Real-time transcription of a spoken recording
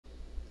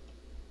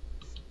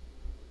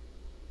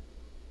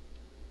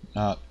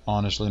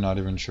Honestly, not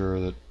even sure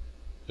that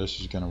this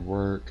is gonna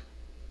work.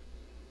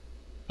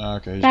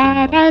 Okay, he's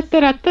getting low.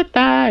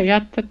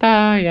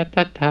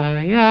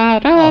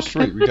 Oh,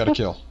 sweet, we got a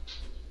kill.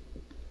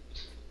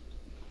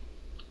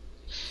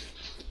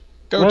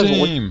 Go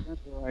team!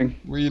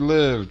 We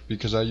lived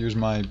because I used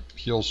my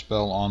heal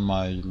spell on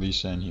my Lee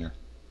Sin here.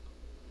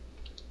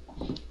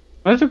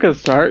 That's a good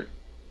start.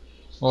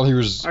 Well, he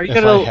was. If I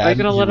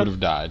hadn't, he would have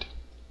died.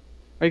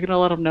 Are you gonna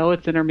let him know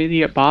it's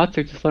intermediate bots,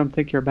 or just let him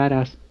think you're a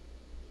badass?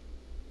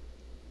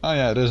 Oh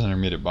yeah, it is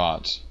intermediate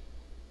bots.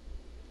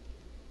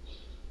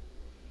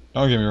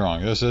 Don't get me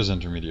wrong, this is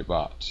intermediate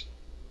bots.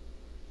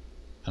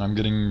 And I'm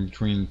getting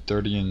between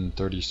 30 and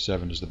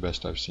 37 is the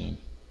best I've seen.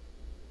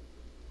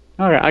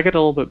 Okay, I get a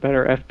little bit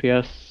better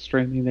FPS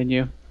streaming than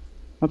you.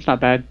 That's not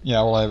bad.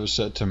 Yeah, well I have it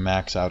set to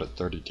max out at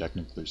 30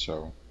 technically,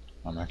 so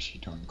I'm actually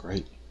doing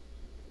great.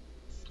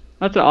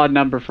 That's an odd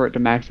number for it to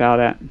max out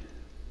at.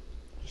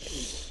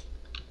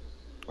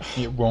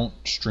 It won't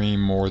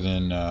stream more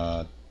than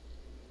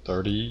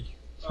 30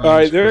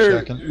 Alright, frames per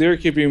second. They're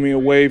keeping me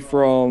away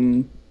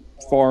from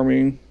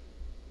farming.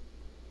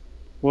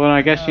 Well,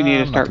 I guess you need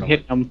to start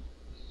hitting them.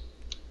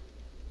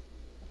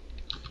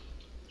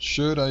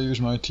 Should I use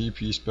my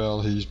TP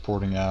spell? He's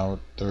porting out.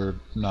 They're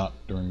not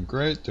doing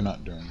great. They're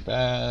not doing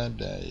bad.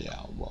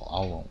 Yeah, well,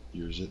 I won't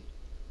use it.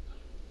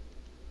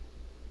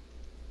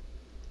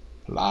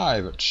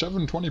 Live at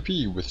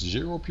 720p with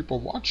 0 people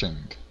watching.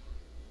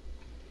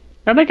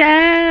 Oh my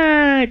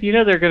god! You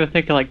know they're gonna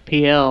think of like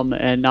PM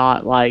and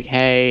not like,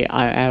 hey,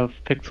 I have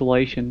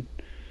pixelation.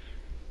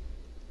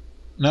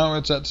 No,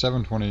 it's at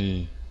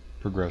 720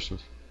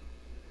 progressive.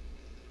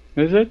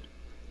 Is it?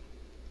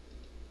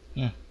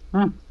 Yeah.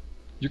 Huh.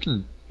 You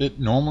can. It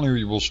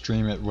normally will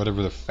stream at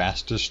whatever the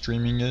fastest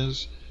streaming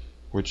is,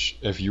 which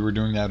if you were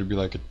doing that would be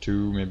like a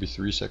 2, maybe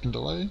 3 second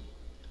delay.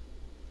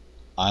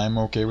 I'm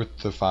okay with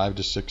the 5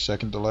 to 6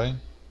 second delay.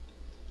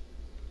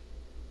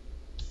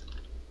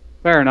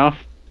 Fair enough.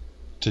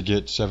 To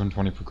get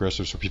 720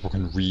 progressive so people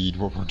can read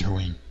what we're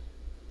doing.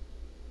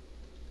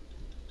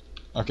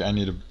 Okay, I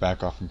need to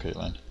back off from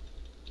Caitlyn.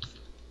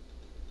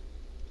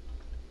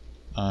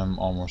 I'm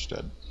almost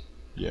dead.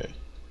 Yay.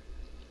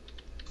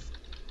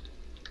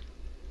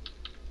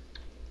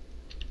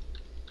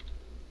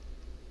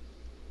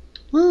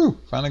 Woo!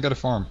 Finally got a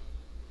farm.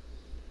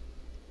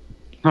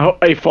 Oh,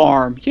 a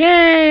farm.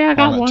 Yay, I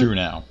got I'm one. at 2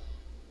 now.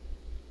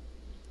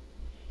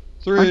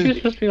 3. Aren't you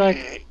supposed to be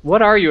like,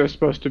 what are you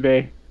supposed to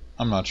be?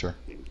 I'm not sure.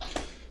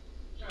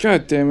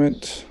 God damn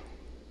it.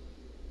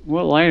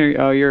 What lane are you?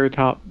 Oh, you're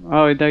top.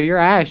 Oh, no, you're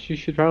Ash. You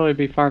should probably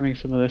be farming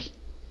some of this.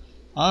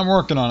 I'm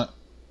working on it.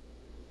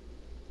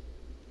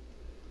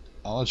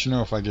 I'll let you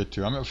know if I get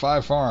to. I'm at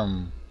 5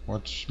 farm.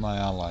 What's my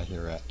ally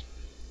here at?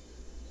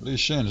 Lee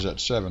Sin is at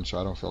 7, so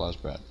I don't feel as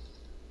bad.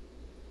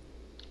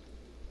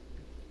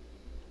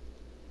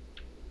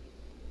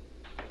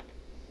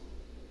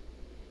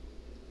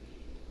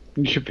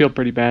 You should feel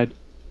pretty bad.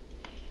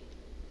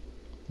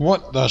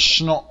 What the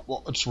snot?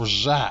 What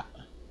was that?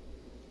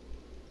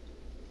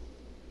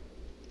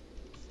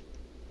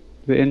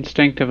 The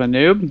instinct of a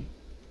noob?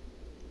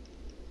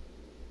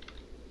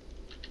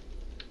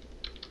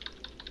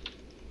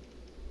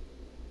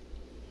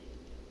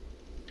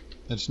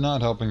 It's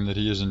not helping that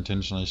he is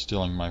intentionally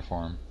stealing my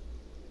farm.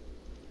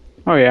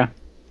 Oh, yeah.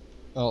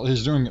 Well,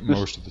 he's doing it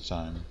most of the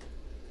time.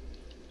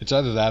 It's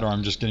either that or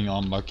I'm just getting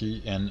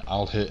unlucky and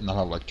I'll hit and I'll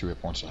have like 2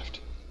 hit points left.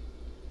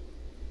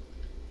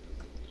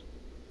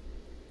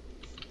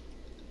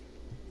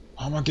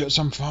 I'm gonna get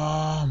some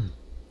farm!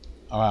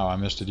 Oh wow, I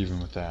missed it even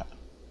with that.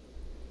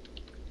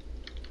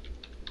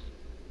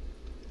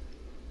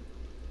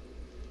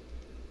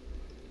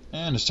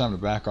 And it's time to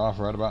back off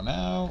right about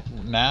now.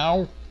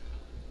 Now?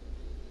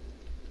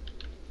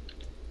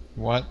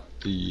 What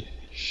the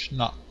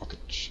schnot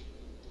buckets?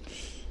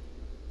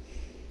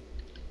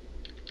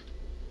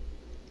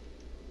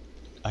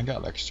 I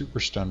got like super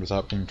stunned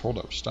without being told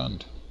I was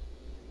stunned.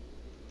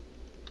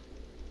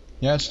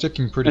 Yeah, it's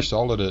sticking pretty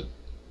solid at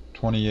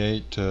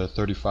 28 to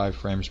 35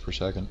 frames per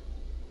second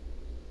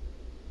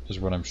is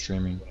what I'm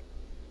streaming.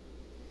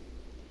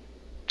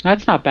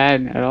 That's not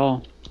bad at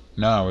all.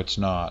 No, it's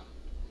not.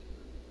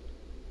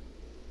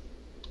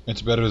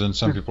 It's better than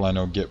some people I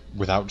know get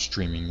without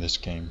streaming this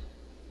game.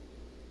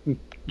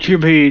 You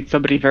mean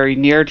somebody very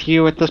near to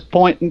you at this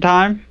point in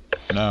time?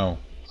 No,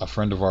 a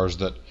friend of ours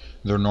that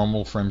their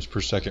normal frames per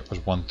second was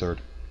 1/3.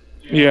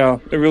 Yeah,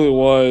 it really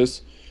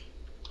was.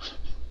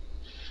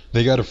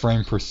 They got a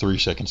frame per 3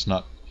 seconds,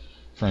 not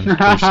frames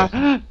per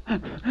second.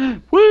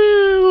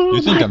 Woo!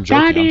 You think I'm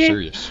joking? I'm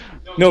serious.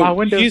 No, my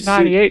Windows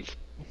 98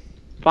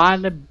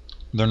 finally.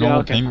 Their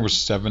normal ping was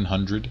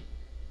 700.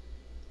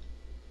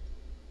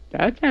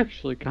 That's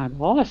actually kind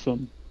of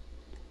awesome.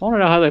 I want to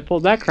know how they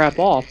pulled that crap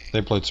off.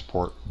 They played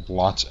support.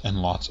 Lots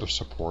and lots of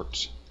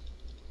supports.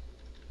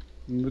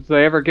 Did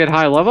they ever get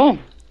high level?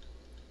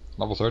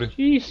 Level 30.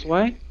 Jeez,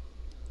 Sway.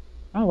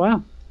 Oh,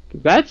 wow.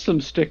 That's some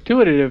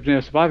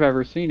stick-to-itiveness if I've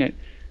ever seen it.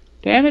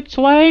 Damn it,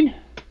 Swain.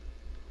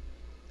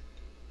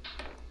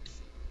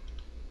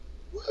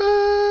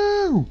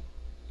 Woo!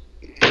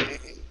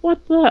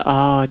 What the?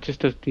 Oh, it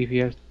just does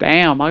DPS.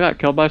 Damn, I got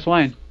killed by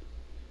Swain.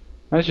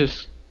 That's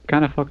just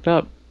kind of fucked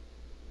up.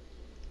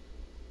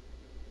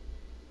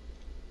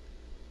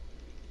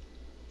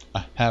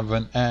 I have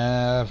an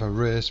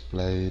avarice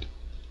blade.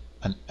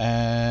 An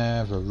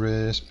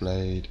avarice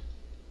blade.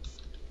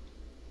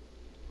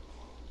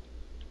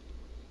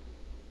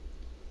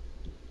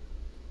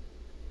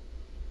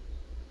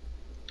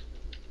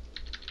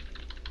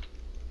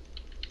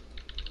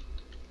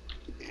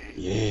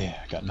 Yeah,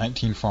 I got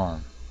 19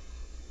 farm.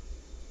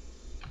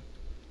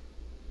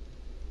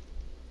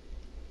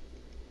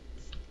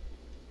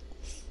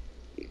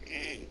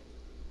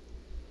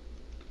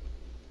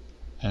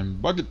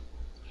 And bucket.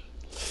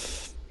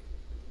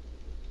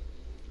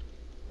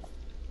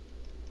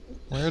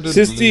 Where did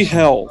 60 Lisa-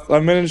 health. I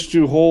managed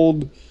to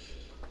hold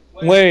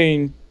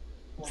lane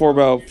for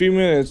about a few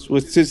minutes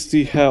with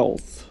 60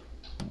 health.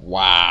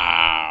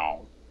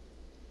 Wow.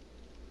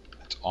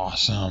 That's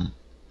awesome.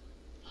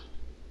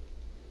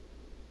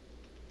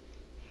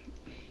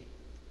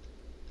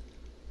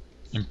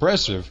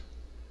 Impressive.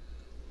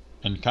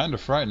 And kind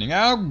of frightening.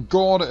 Oh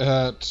god, it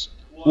hurts.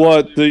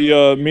 What,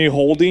 the me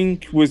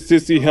holding with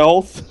 60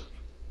 health?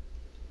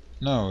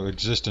 No,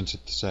 existence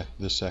at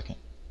this second.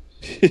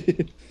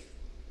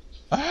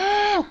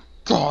 Oh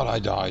god, I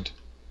died.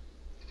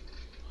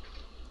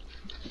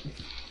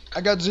 I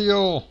got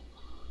Zeal.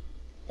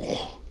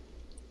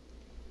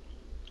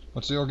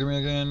 What's Zeal give me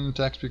again?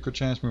 Attack speed, quick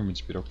chance, movement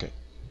speed. Okay.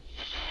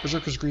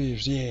 Berserker's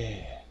Greaves,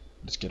 yeah.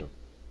 Let's get him.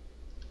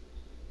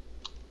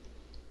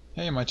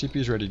 Hey, my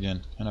TP's ready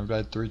again, and I've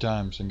died 3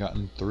 times and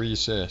gotten 3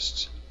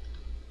 assists.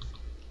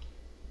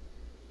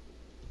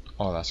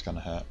 Oh, that's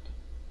gonna hurt.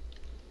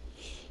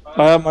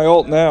 I have my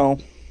ult now.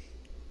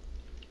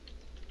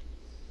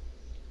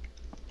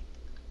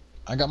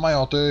 I got my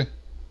ulti.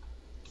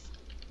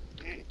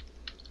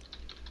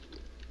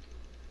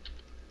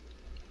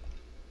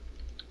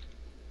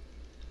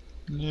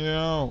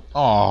 No.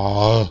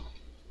 Aww.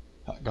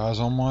 That guy's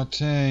on my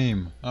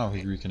team. Oh,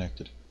 he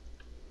reconnected.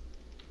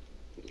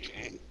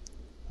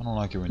 I don't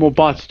like it when Well, you do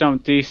bots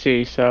don't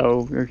DC,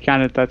 so you're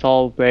kind of that's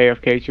all the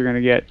AFKs you're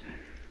gonna get. that.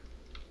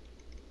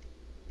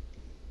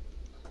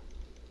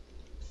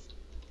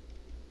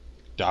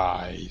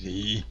 Die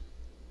thee.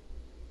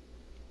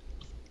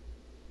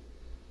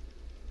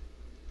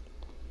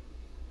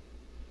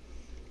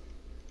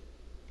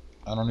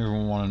 I don't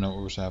even want to know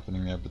what was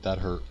happening there, but that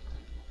hurt.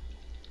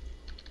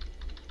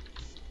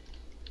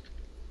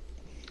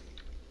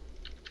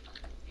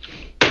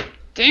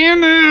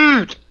 Damn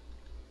it!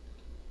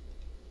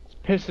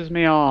 Pisses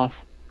me off.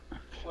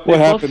 What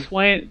happened?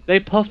 Swain, they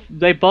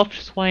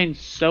buffed Swain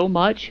so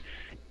much,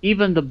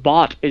 even the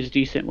bot is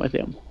decent with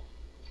him.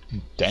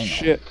 Damn.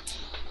 Shit.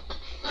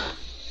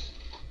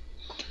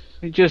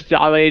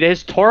 I mean,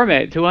 his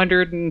torment,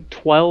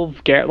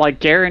 212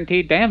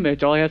 guaranteed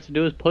damage. All he has to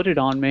do is put it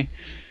on me.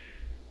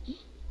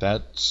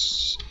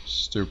 That's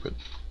stupid.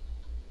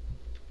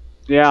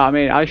 Yeah, I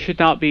mean, I should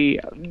not be.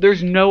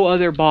 There's no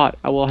other bot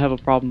I will have a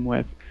problem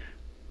with,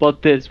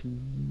 but this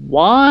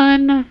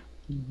one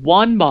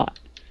bot,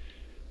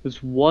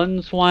 this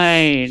one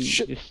Swain,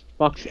 Shit. just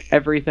fucks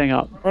everything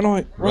up. Run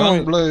away. Run Run,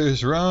 away.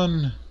 Blaze,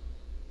 run.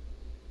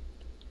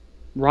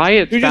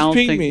 Riot's You just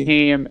pinged balancing me.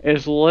 team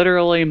is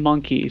literally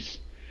monkeys.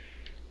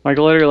 Like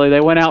literally, they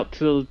went out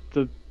to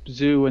the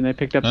zoo and they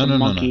picked up No, some no,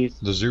 no, no. monkeys.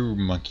 The zoo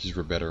monkeys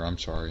were better. I'm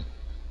sorry.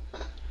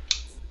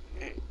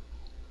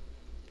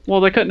 Well,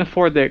 they couldn't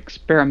afford the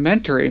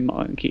experimentary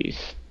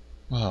monkeys.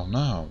 Well,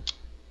 no.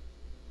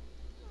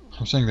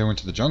 I'm saying they went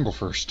to the jungle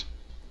first.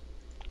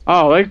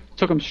 Oh, they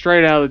took them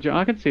straight out of the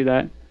jungle. I can see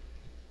that.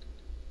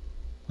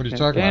 What are you God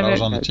talking damn about? I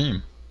was it. on the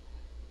team.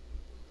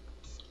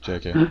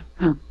 JK.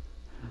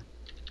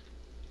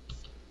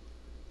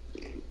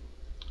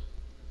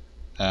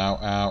 Ow,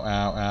 ow,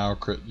 ow, ow.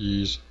 Crit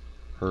yees.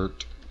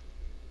 Hurt.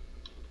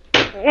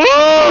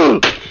 Oh!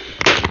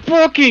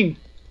 Fucking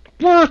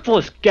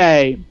worthless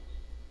game.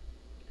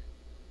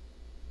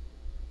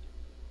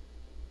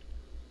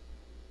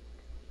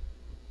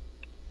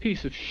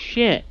 Piece of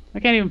shit. I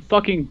can't even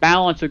fucking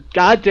balance a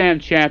goddamn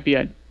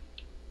champion.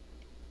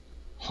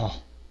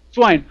 Oh,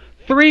 Swine,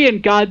 3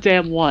 and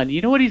goddamn 1.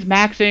 You know what he's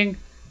maxing?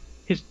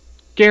 His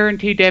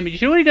guaranteed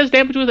damage. You know what he does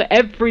damage with?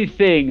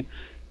 Everything.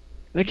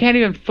 They can't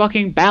even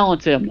fucking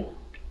balance him.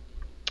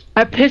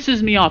 That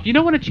pisses me off. You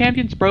know when a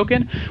champion's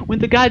broken? When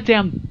the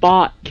goddamn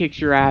bot kicks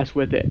your ass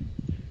with it.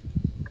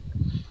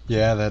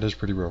 yeah, that is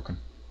pretty broken.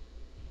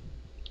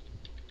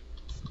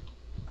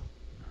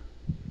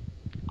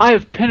 I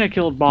have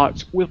pentakilled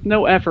bots with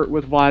no effort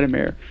with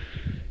Vladimir.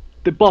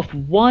 They buffed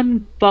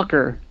one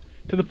fucker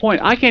to the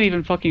point I can't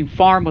even fucking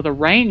farm with a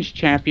ranged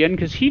champion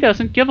because he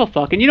doesn't give a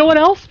fuck. And you know what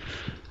else?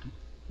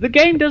 The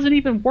game doesn't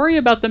even worry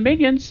about the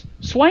minions.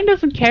 Swain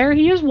doesn't care.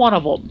 He is one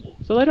of them.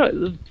 So they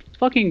don't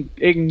fucking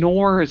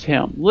ignores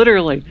him.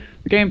 Literally,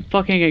 the game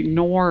fucking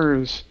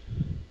ignores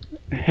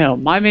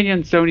him. My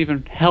minions don't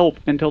even help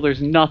until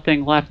there's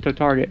nothing left to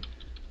target.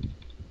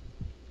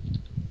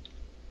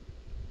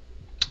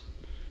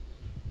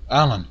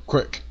 Alan,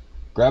 quick.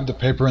 Grab the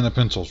paper and the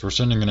pencils. We're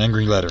sending an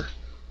angry letter.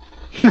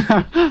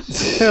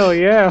 Hell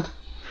yeah.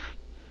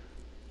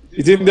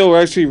 You think they'll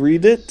actually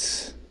read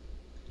it?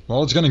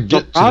 Well, it's gonna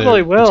get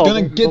probably to there. will. It's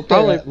gonna They'll get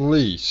probably- there at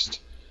least.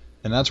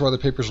 And that's why the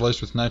paper's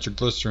laced with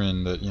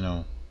nitroglycerin that,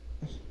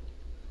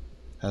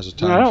 has a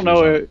time I don't fuse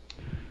know on it.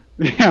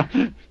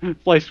 Yeah,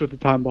 placed with the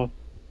time bomb.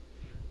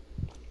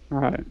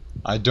 Alright.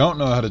 I don't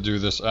know how to do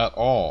this at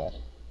all.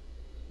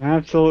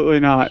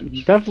 Absolutely not.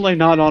 Definitely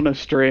not on a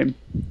stream.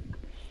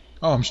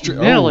 Oh, I'm straight.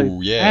 Really?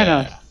 Oh, yeah.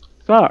 Kinda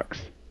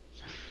sucks.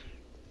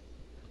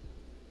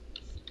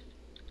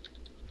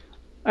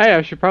 Hey,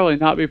 I should probably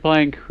not be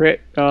playing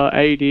crit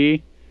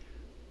AD,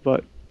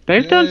 but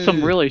they've done some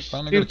Yay, really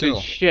finally got a stupid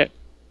kill. shit.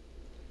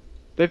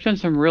 They've done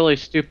some really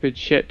stupid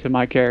shit to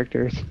my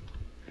characters.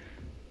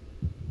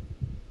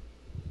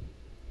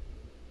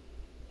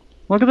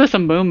 Look at this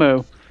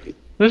Amumu.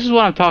 This is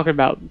what I'm talking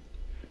about.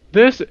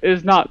 This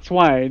is not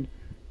Swain.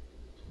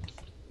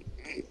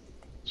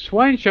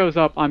 Swain shows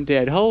up, I'm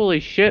dead. Holy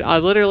shit, I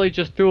literally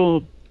just threw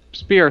a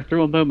spear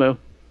through Amumu.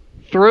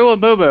 Through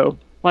Amumu.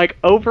 Like,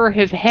 over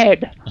his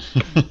head.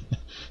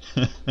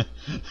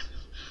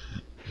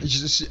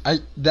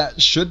 That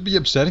should be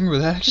upsetting, but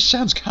that actually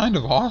sounds kind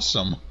of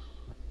awesome.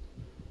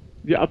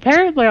 Yeah,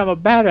 apparently I'm a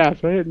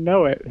badass. I didn't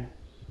know it.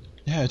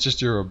 Yeah, it's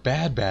just you're a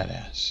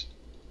badass.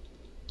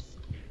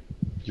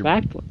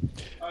 Exactly.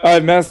 I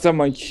messed up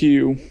my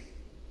Q.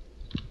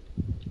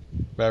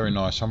 Very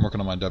nice. I'm working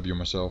on my W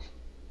myself.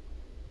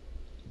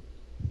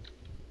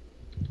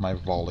 My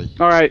volley.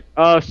 Alright,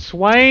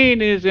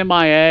 Swain is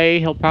MIA.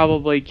 He'll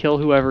probably kill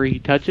whoever he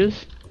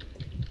touches.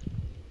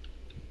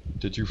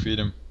 Did you feed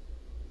him?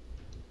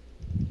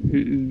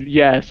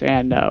 Yes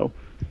and no.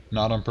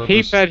 Not on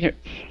purpose?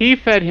 He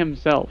fed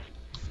himself.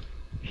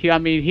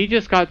 He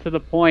just got to the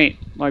point,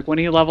 like when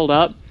he leveled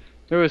up,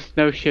 there was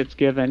no shits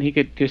given. He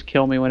could just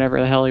kill me whenever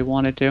the hell he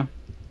wanted to.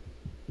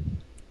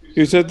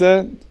 Who said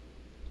that?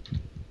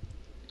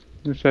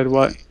 Who said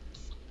what?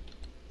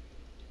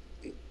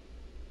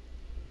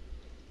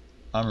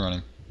 I'm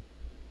running.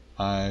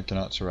 I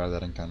cannot survive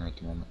that encounter at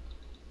the moment.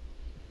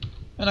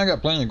 And I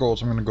got plenty of gold,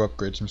 so I'm gonna go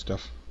upgrade some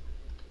stuff.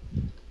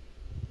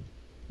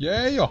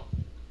 Yeah!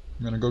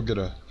 I'm gonna go get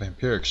a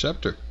vampiric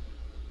scepter.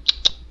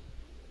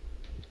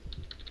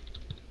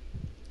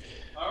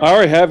 I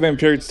already have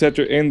Vampiric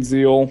Scepter and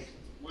Zeal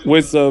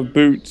with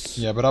boots.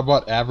 Yeah, but I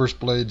bought Avarice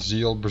Blade,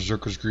 Zeal,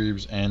 Berserker's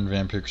Greaves, and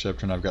Vampiric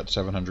Scepter, and I've got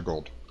 700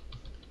 gold.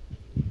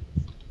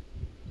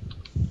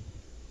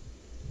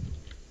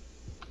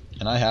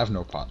 And I have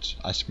no pots.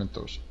 I spent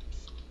those.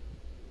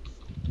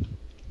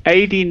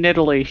 AD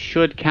Nidalee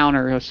should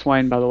counter a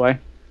Swain, by the way.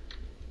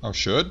 Oh,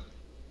 should?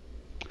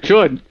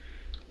 Should.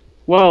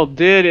 Well,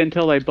 did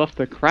until they buffed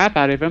the crap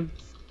out of him.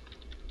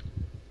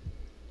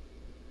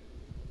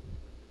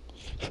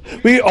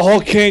 We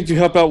all came to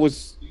help out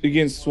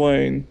against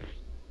Swain.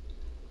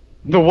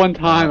 The one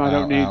time Ow, I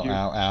don't ow, need ow, you.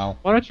 Ow, ow.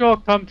 Why don't you all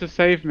come to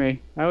save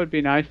me? That would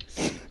be nice.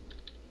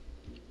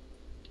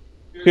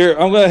 Here,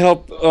 I'm gonna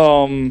help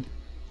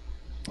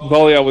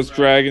volley out with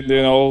dragon,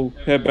 then I'll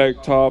head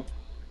back top.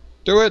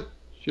 Do it!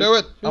 Do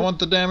it! I want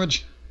the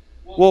damage.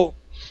 Well,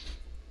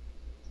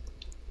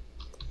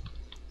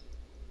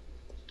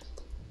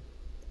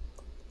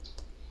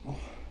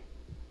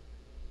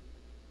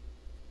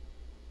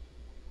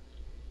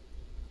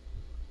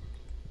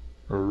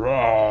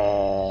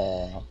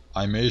 Hurrah!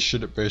 I may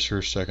shit at base for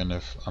a second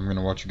if I'm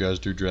gonna watch you guys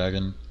do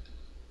dragon.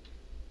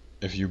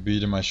 If you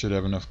beat him, I should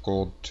have enough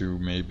gold to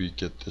maybe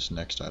get this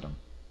next item.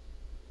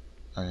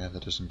 Oh yeah,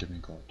 that doesn't give me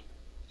gold.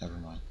 Never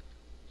mind.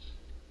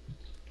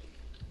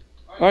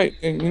 alright,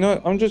 and you know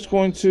what? I'm just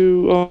going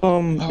to I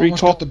almost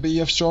recall. got the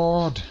BF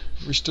sword.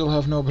 We still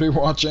have nobody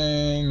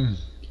watching.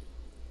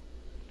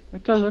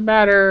 It doesn't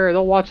matter.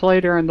 They'll watch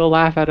later and they'll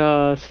laugh at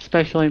us,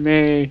 especially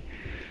me.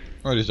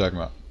 What are you talking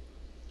about?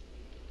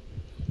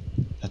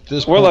 At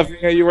this We're point,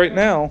 laughing at you right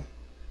now.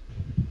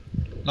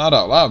 not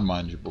out loud,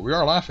 mind you, but we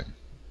are laughing.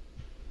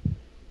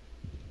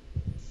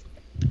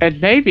 And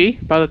maybe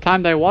by the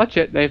time they watch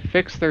it, they've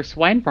fixed their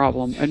Swain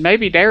problem. And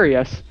maybe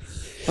Darius.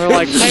 They're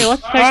like, hey,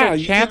 let's take a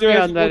You think they're champion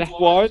actually that. going to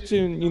watch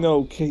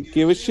and can't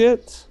give a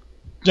shit?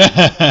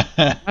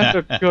 That's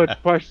a good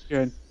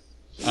question.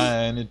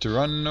 I need to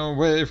run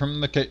away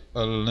from the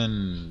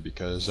Caitlyn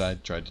because I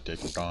tried to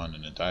take her on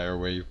an entire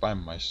wave by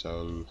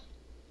myself.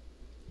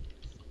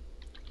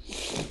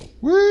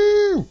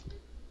 Woo! I'm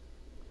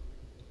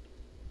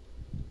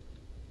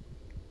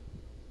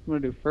gonna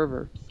do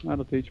fervor.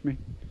 That'll teach me.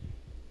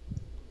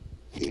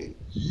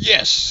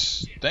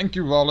 Yes! Thank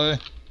you, Volley.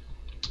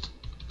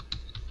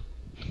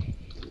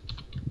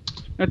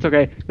 It's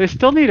okay. They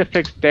still need to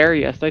fix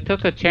Darius. They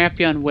took a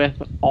champion with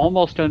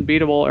almost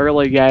unbeatable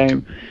early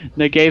game.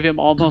 They gave him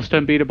almost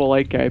unbeatable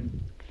late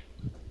game.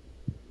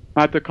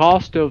 At the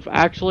cost of,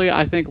 actually,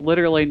 I think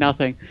literally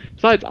nothing.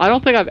 Besides, I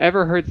don't think I've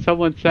ever heard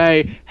someone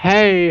say,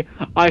 hey,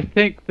 I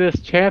think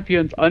this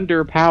champion's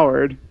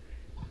underpowered.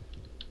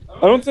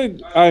 I don't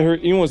think I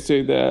heard anyone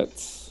say that.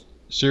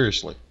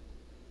 Seriously.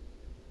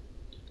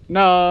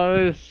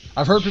 No,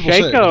 I've heard people say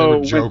it, but they were Shaco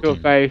went through a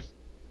joking. phase.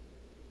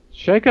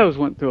 Shaco's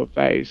went through a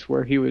phase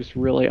where he was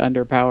really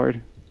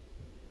underpowered.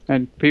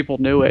 and people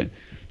knew it.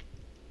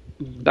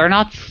 They're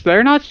not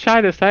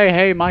shy to say,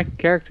 "Hey, my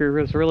character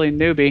is really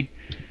newbie."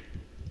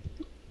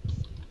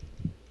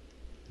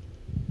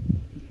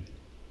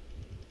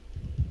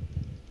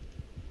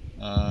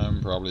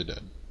 I'm probably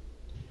dead.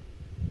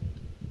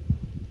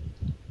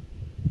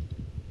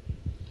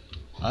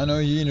 I know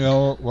you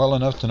know well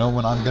enough to know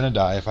when I'm gonna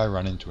die if I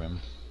run into him.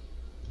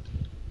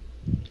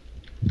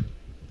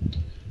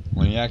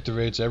 When he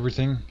activates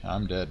everything,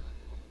 I'm dead.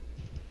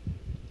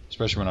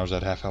 Especially when I was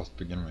at half health to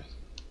begin with.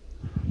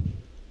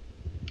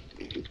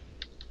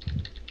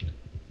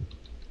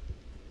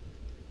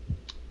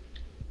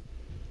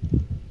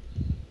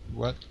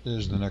 What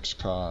is the next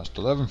cost?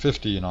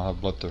 1150 and I'll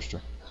have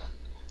Bloodthirster.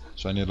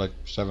 So I need like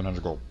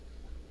 700 gold.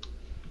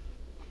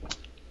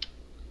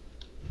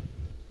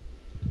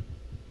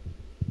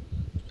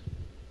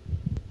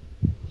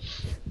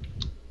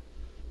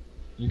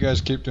 You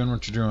guys keep doing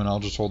what you're doing, I'll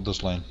just hold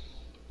this lane.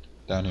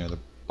 Down here, the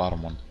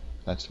bottom one.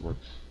 That's the word.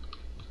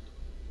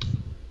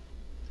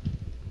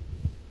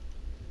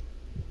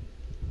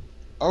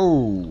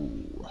 Oh!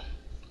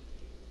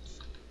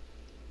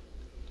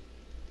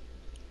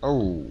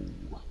 Oh!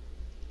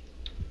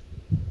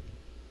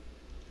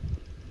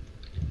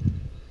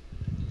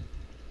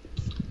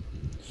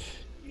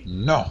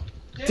 No!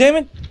 Damn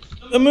it!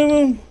 The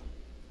moo.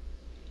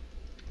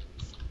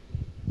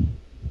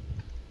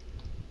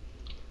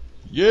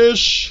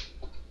 Yes!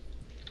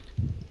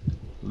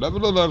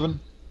 Level 11.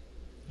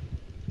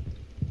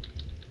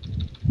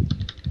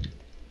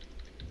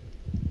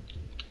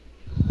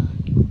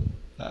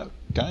 That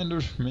kind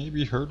of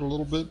maybe hurt a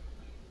little bit.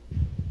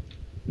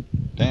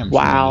 Damn.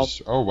 Wow.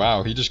 Oh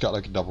wow, he just got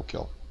like a double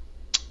kill.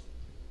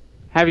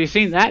 Have you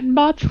seen that in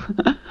bots?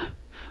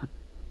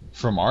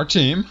 From our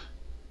team.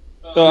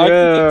 I can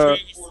get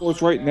Trinity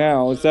Force right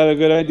now. Is that a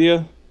good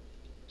idea?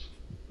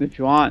 If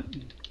you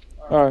want.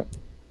 Alright.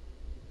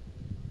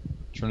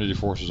 Trinity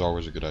Force is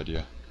always a good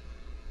idea.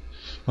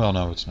 Well,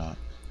 no, it's not.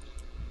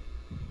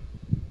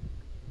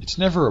 It's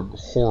never a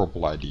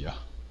horrible idea.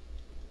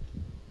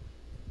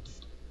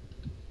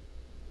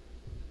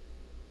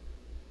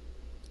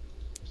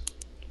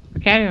 I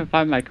can't even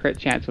find my crit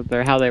chance with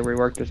how they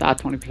reworked this.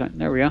 20%.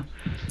 There we go.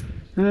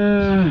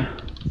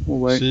 We'll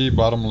wait. See,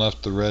 bottom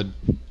left, the red.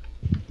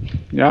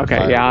 Yeah, okay,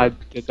 Fire. yeah, I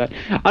did that.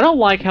 I don't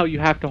like how you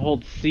have to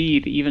hold C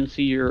to even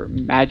see your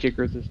magic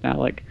resist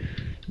now.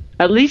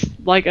 At least,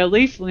 you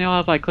know,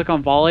 if I click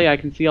on volley, I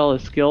can see all the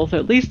skills.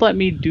 At least let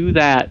me do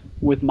that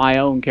with my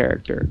own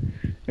character.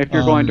 If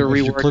you're going to rework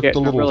if you click it, the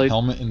little really...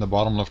 helmet in the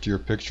bottom left of your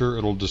picture,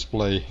 it'll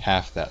display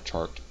half that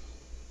chart,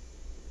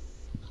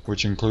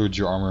 which includes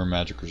your armor and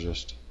magic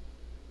resist.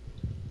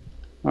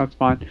 That's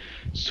fine.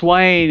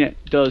 Swain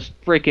does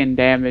freaking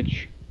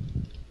damage.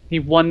 He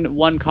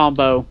one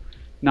combo,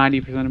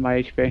 90% of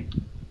my HP.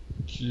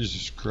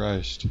 Jesus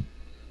Christ.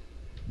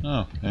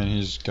 Oh, and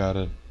he's got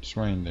a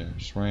Swain there.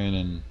 Swain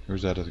and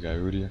who's that other guy?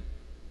 Udia?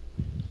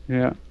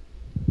 Yeah.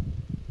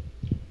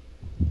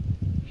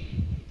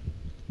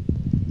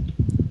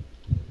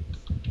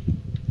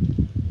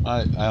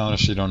 I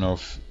honestly don't know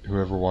if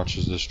whoever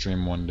watches this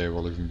stream one day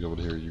will even be able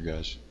to hear you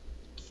guys.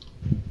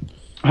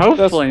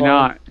 Hopefully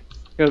not.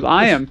 Because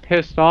I am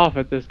pissed off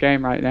at this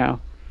game right now.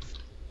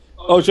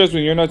 Oh, trust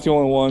me, you're not the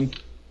only one.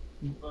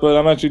 But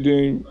I'm actually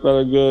doing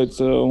rather good,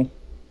 so...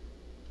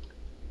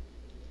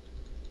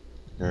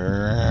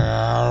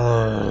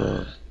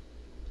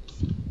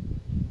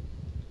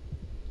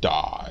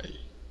 Die.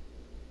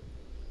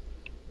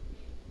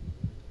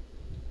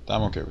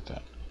 I'm okay with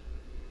that.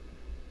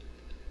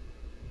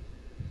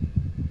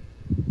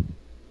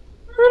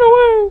 Run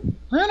away!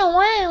 Run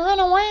away, run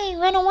away,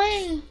 run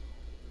away!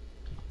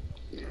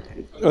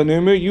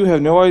 Anuma, you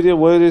have no idea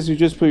what it is you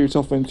just put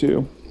yourself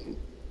into.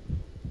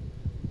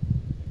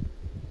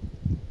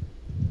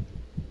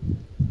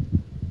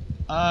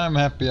 I'm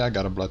happy I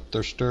got a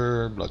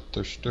Bloodthirster,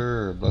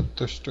 Bloodthirster,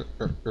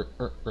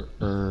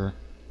 Bloodthirster.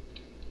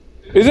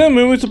 Isn't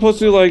Anuma supposed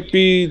to, like,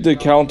 be the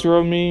counter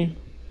of me?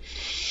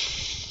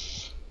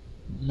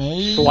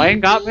 Maybe. Swain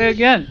got me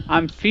again.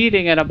 I'm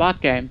feeding in a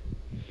bot game.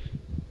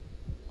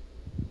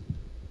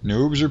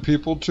 Noobs are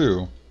people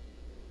too.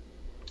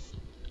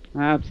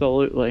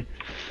 Absolutely.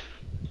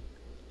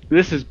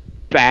 This is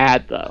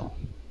bad, though.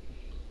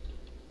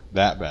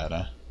 That bad,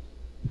 huh?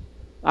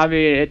 I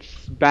mean,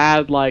 it's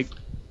bad like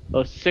a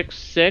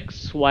 6-6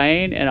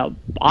 Swain in a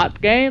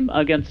bot game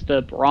against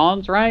a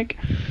bronze rank.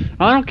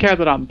 I don't care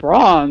that I'm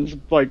bronze.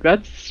 Like,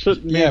 that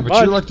shouldn't mean Yeah, but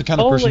much. you're like the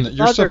kind of person that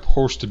you're Holy mother-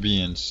 supposed to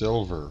be in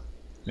silver.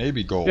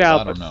 Maybe gold, Yeah,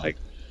 I don't but, know. like-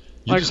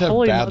 You like, just have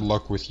holy bad mother-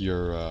 luck with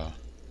your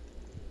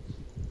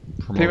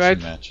promotion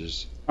Teammates?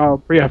 matches.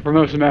 Oh, yeah,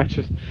 promotion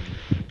matches.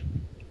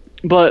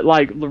 But,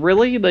 like,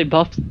 really? They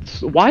buffed...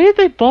 Why did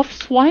they buff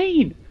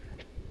Swain?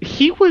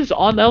 He was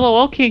on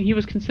LOL King. He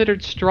was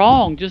considered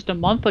strong just a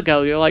month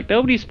ago. You're like,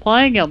 nobody's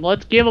playing him.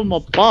 Let's give him a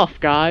buff,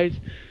 guys.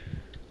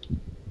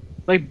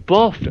 They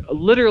buffed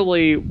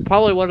literally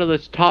probably one of the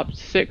top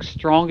 6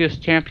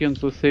 strongest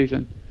champions this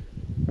season.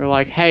 They're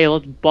like, hey,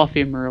 let's buff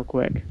him real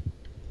quick.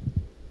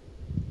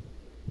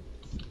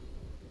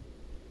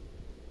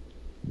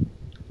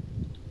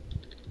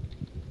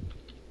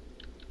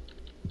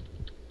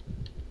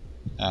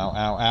 Ow,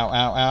 ow, ow,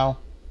 ow, ow.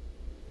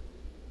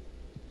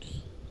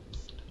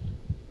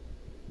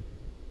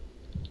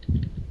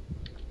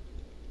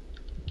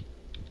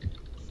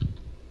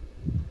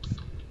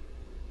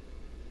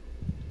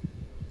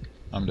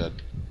 I'm dead.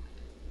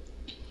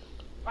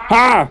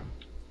 Ha!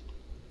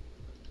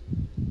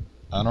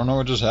 I don't know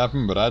what just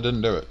happened, but I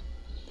didn't do it.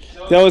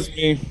 That was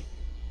me.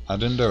 I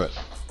didn't do it.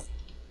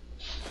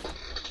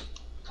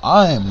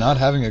 I am not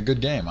having a good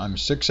game. I'm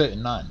 6, 8,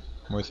 and 9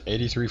 with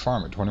 83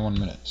 farm at 21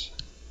 minutes.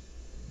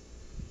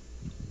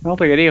 I don't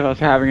think any of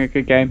us are having a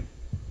good game.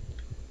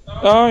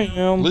 I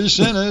am. Lee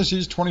Sin is.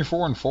 He's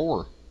 24 and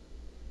 4.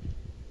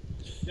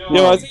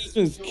 Yo, I think he's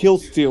been kill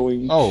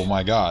stealing. Oh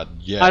my God!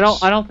 Yes.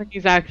 I don't think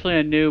he's actually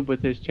a noob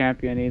with his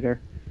champion either.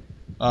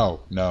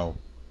 Oh no.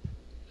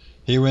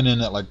 He went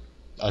in at like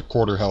a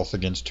quarter health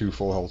against 2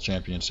 full health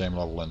champions, same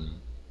level, and.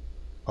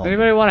 Oh.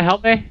 Anybody want to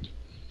help me?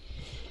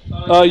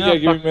 Yeah,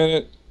 give me a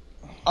minute.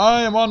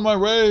 I am on my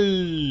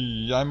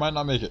way. I might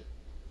not make it.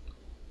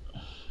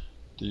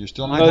 Do you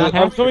still need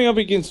I'm coming up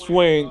against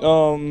Swain.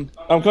 I'm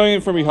coming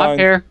in from behind. I'm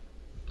here.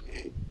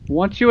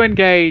 Once you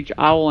engage,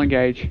 I will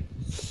engage.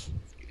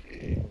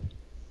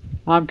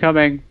 I'm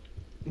coming.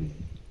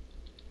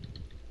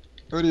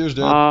 Udio's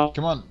dead.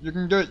 Come on, you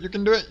can do it. You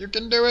can do it. You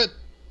can do it.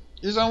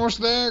 He's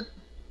almost there.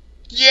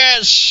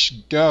 Yes!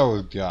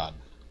 Go, God.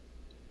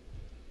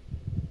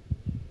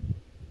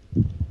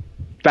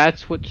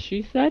 That's what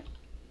she said?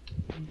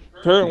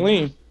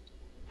 Apparently.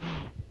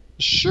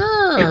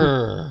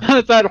 Sure.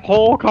 That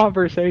whole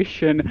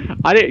conversation,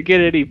 I didn't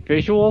get any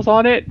visuals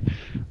on it,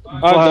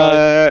 I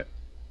but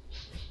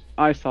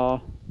I saw.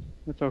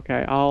 It's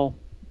okay. I'll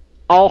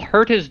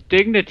hurt his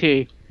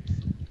dignity.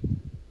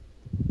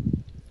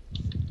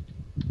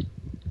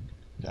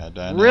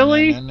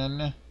 Really?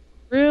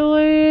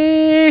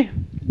 Really?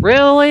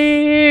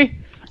 Really?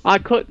 I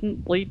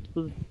couldn't leap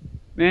the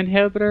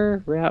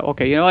inhibitor? Yeah,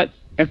 okay, you know what?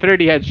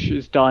 Infinity Edge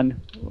is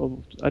done.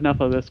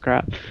 Enough of this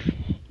crap.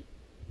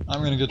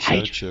 I'm gonna get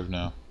Static Shiv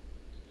now.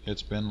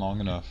 It's been long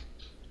enough.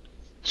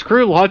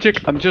 Screw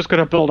logic, I'm just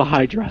gonna build a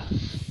Hydra.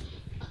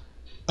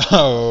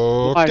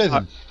 Okay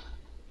then.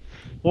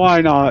 Why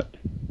not?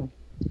 I'm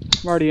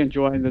already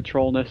enjoying the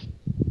trollness.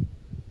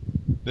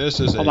 This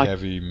is a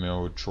heavy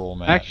mode troll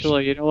match.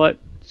 Actually, you know what?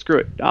 Screw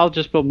it. I'll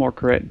just build more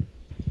crit.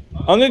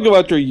 I'm gonna go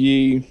after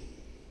Yi.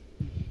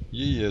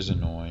 Yi is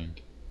annoying.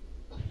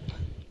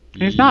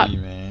 He's not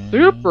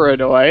super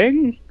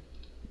annoying.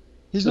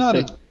 He's not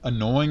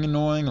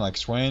annoying like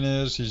Swain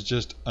is. He's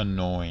just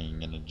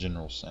annoying in a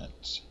general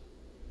sense.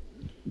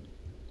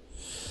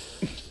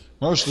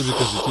 Mostly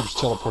because he keeps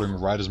teleporting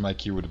right as my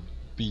Q would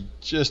be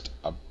just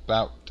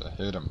about to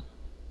hit him.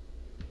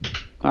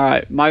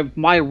 Alright,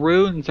 my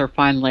runes are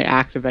finally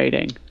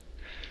activating.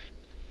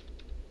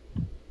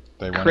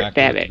 They weren't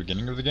active at the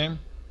beginning of the game?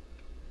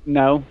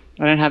 No,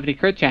 I didn't have any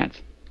crit chance.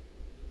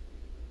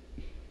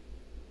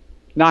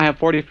 Now I have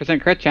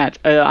 40% crit chance.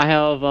 I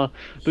have a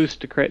boost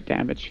to crit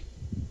damage.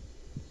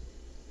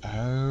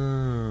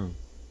 Oh.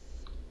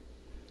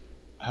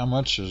 How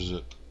much is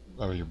it?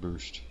 Oh, your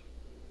boost.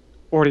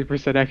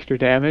 40% extra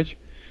damage.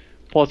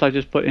 Plus I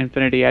just put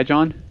Infinity Edge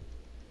on.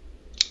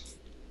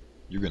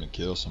 You're gonna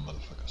kill some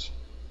motherfuckers.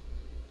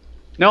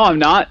 No, I'm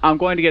not. I'm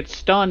going to get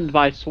stunned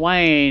by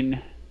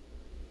Swain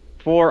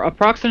for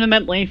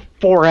approximately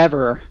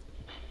forever.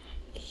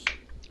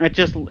 It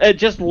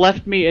just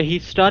left me. He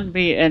stunned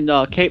me, and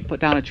Kate put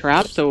down a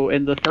trap. So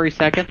in the 3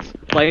 seconds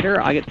later,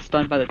 I get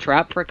stunned by the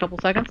trap for a couple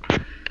seconds.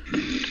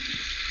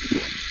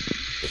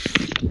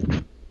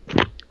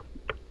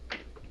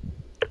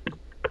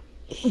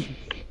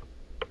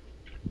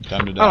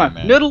 Time to die,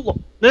 man.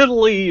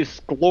 Nidalee's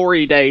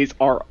glory days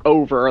are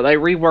over. They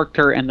reworked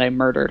her and they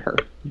murdered her.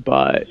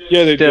 But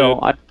yeah, they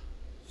still,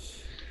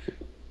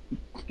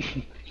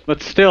 did.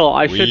 But still,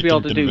 I should be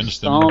able to do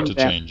some them to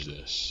change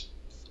this.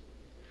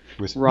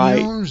 With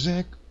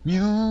music.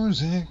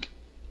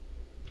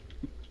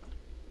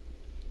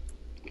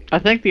 I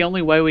think the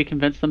only way we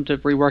convince them to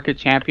rework a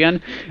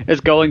champion is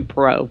going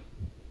pro.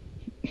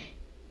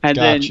 And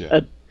then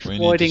exploiting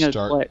we need to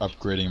start a glitch.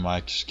 Upgrading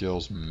my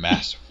skills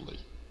massively.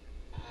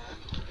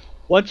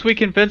 Once we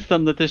convince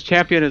them that this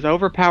champion is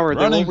overpowered,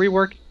 they will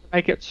rework it to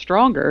make it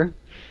stronger,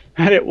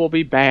 and it will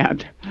be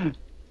banned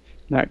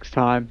next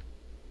time.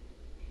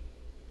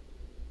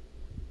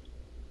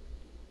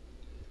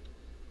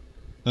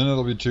 Then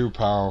it'll be too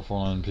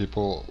powerful and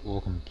people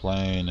will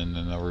complain and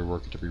then they'll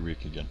rework it every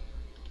week again.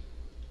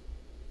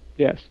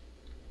 Yes.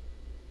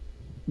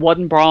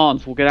 One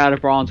bronze, we'll get out of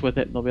bronze with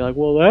it and they'll be like,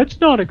 well, that's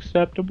not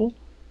acceptable.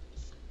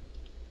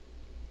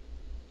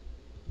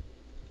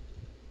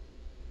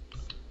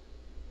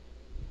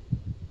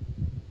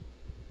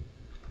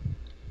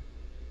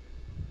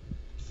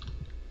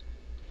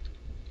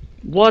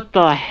 What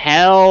the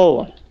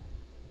hell?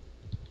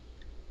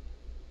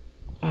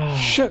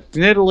 Shit.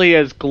 Nidalee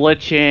is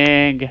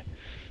glitching.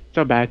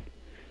 So bad.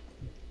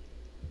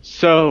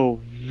 So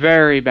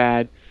very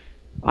bad.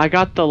 I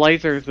got the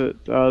lasers. The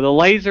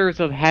lasers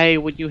of, hey,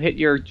 when you hit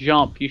your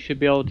jump, you should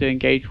be able to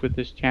engage with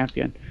this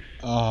champion.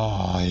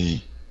 Oh.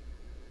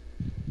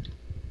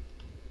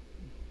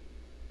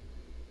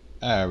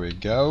 There we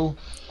go.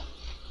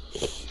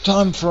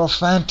 Time for a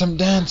phantom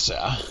dancer.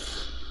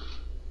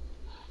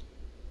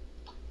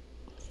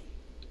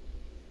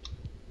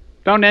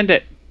 Don't end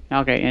it.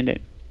 Okay, end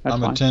it. That's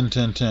I'm fine. a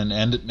 10-10-10.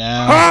 End it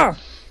now. Ha!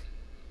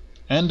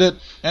 End it.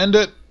 End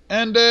it.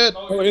 End it.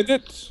 Oh, end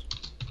it.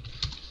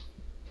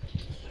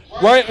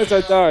 Right as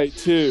I die,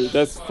 too.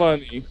 That's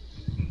funny.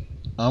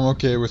 I'm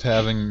okay with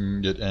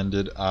having it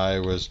ended. I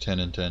was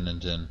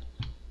 10-10-10.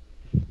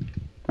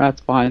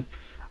 That's fine.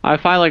 I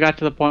finally got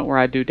to the point where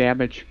I do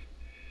damage.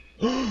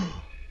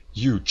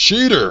 You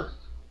cheater!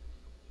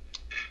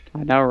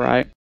 I know,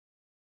 right?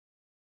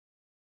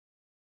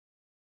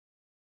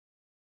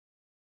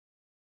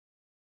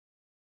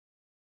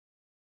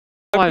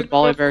 Why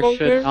Volibear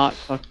should not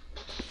fuck.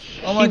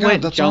 Oh my He god,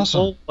 went that's jungle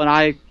awesome. when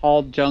I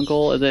called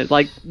jungle, and then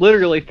like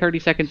literally 30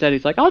 seconds in,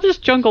 he's like, "I'll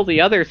just jungle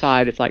the other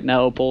side." It's like,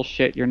 no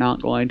bullshit. You're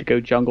not going to go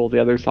jungle the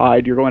other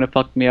side. You're going to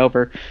fuck me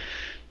over.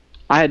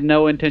 I had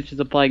no intentions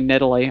of playing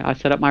Nidalee. I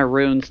set up my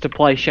runes to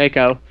play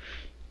Shaco,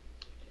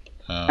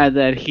 and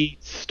then he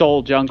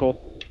stole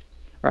jungle.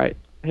 Right,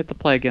 hit the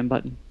play again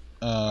button.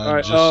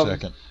 Alright, Just a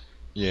second.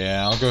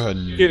 Yeah, I'll go ahead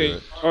and do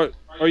Kidding. it.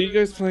 Are you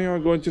guys planning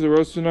on going to the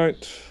roast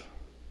tonight?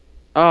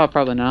 Oh,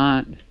 probably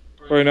not.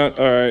 Probably not?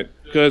 Alright.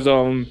 Because,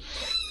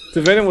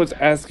 Savannah was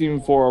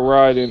asking for a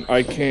ride and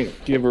I can't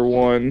give her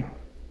one.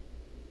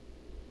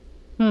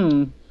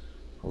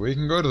 We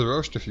can go to the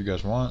roast if you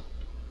guys want.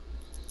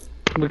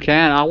 We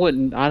can. I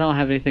wouldn't. I don't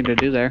have anything to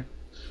do there.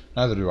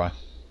 Neither do I.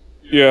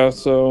 Yeah,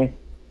 so.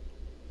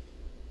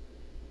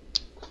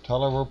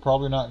 Tell her we're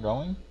probably not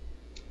going.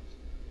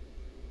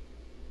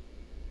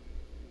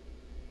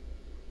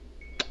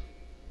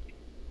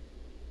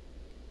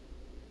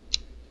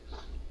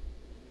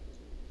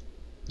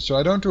 So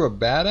I don't do a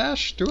bad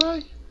Ash, do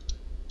I?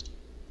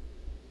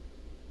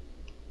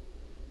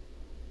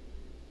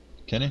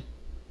 Kenny?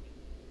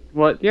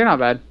 What? You're not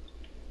bad.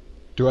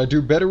 Do I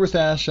do better with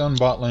Ash on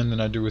bot lane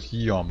than I do with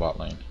Yi on bot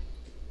lane?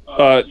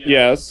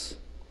 Yes.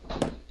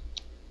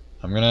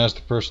 I'm gonna ask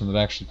the person that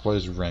actually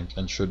plays ranked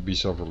and should be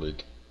Silver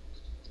League.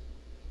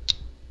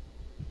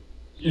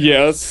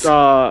 Yes.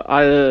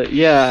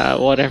 Yeah,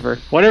 whatever.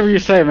 Whatever you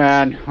say,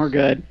 man. We're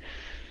good.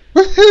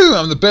 Woohoo!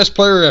 I'm the best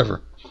player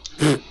ever.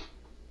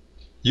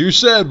 You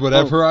said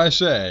whatever I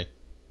say.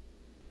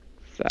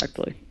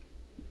 Exactly.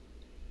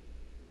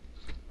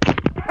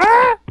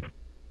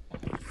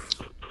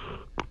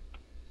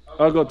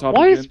 I'll go top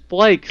Why again. is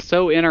Blake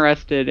so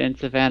interested in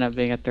Savannah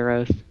being at the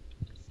roast?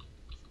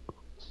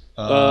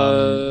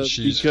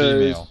 She's because-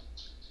 female.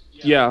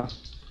 Yeah.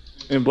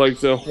 And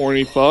Blake's a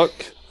horny fuck.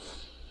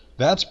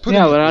 That's putting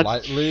Yeah, it but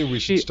lightly. We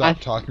should she- stop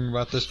talking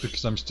about this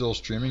because I'm still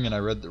streaming and I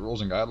read the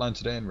rules and guidelines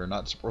today and we're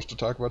not supposed to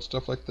talk about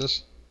stuff like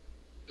this.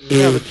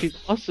 Yeah,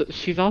 but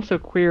she's also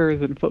queerer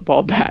than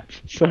football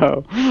bats.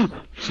 So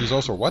She's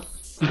also what?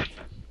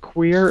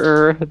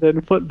 queerer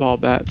than football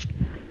bats.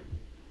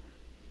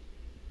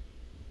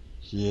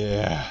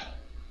 Yeah.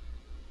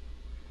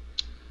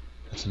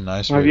 That's a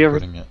nice Have way you of ever-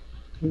 putting it.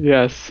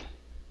 Yes.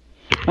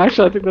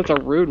 Actually, I think that's a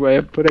rude way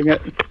of putting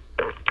it.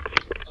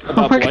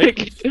 About We're gonna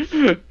Blake? get-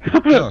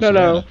 No, no.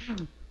 Savannah.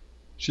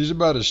 She's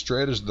about as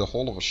straight as the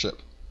hull of a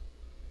ship.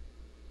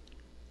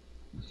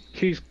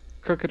 She's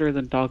crookeder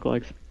than dog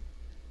legs.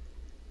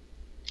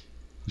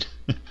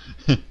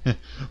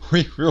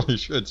 We really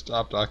should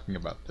stop talking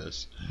about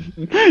this.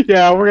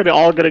 Yeah, we're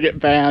all gonna get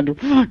banned.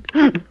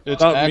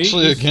 It's Not me,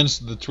 actually it's-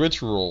 against the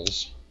Twitch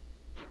rules.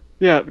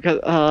 Yeah, because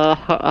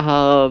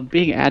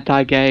being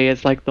anti-gay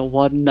is like the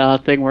one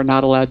thing we're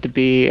not allowed to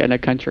be in a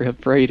country of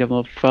freedom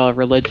of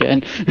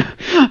religion.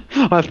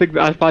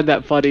 I find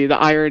that funny. The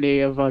irony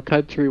of a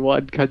country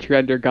one, country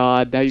under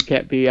God. Now you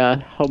can't be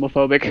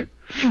homophobic.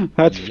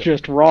 That's Yep.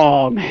 just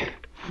wrong.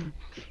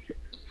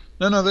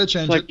 No, they It's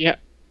changed like, it. yeah,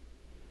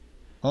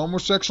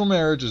 Homosexual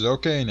marriage is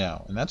okay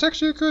now, and that's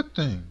actually a good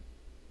thing.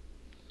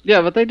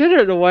 yeah, but they did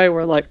it in a way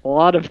where like a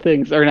lot of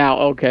things are now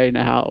okay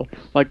now.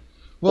 Like,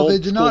 Well, old they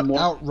did school not mor-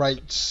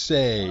 outright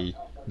say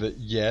that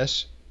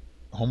yes,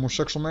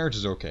 homosexual marriage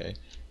is okay.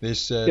 They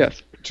said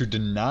Yes. to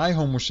deny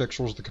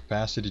homosexuals the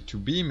capacity to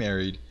be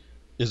married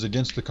is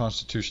against the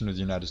Constitution of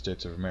the United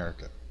States of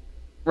America.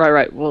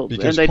 right. Well,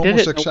 Because and they did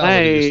it in a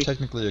homosexuality way. is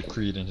technically a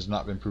creed and has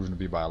not been proven to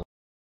be biological.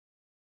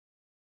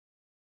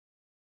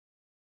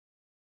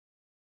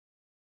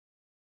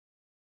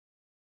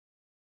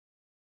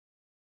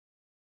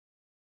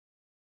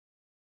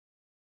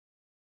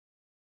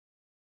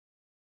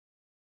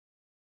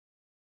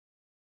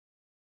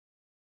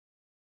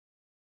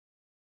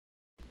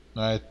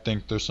 I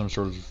think there's some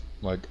sort of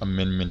like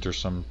amendment or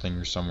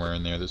something somewhere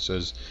in there that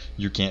says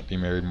you can't be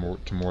married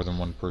to more than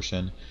one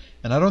person.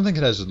 And I don't think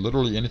it has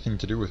literally anything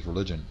to do with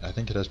religion. I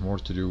think it has more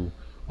to do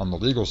on the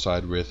legal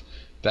side with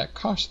that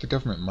costs the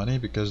government money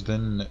because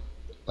then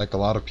like a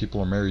lot of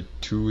people are married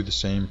to the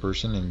same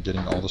person and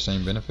getting all the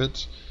same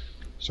benefits.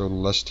 So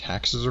less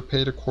taxes are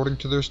paid according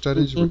to their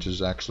studies, which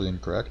is actually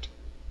incorrect.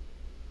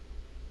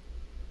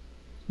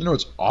 You know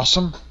what's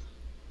awesome?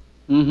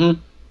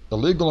 Mm-hmm.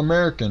 Illegal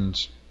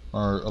Americans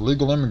or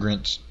illegal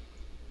immigrants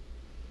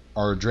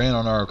are a drain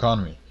on our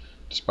economy.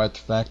 despite the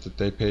fact that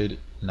they paid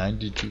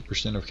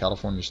 92% of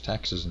California's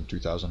taxes in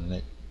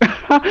 2008.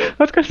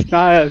 That's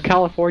because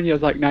California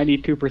is like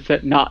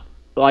 92% not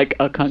like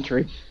a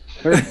country.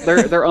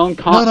 They're their own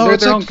No,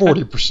 it's their like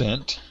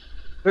 40%.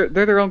 They're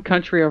their own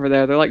country over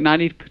there. They're like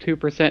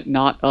 92%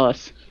 not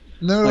us.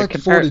 No, like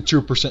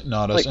 42%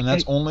 not us, like, and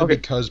that's only okay.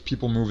 because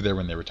people move there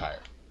when they retire.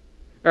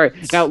 All right,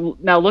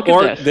 now look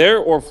Or at this. there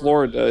or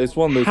Florida. It's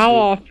one of those.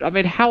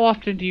 How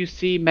often do you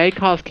see may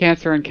cause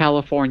cancer in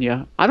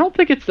California? I don't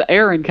think it's the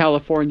air in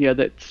California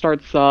that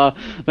starts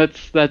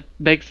that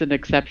makes an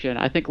exception.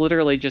 I think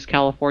literally just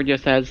California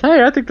says,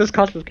 "Hey, I think this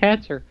causes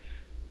cancer."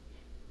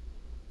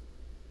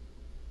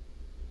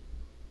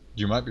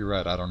 You might be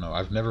right. I don't know.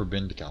 I've never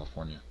been to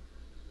California.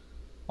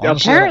 Yeah,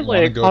 Honestly, apparently,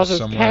 I it don't want to go causes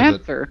somewhere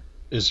cancer.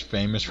 that is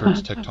famous for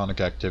its tectonic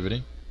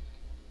activity.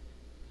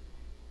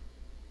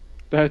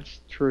 That's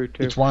true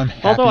too. It's why I'm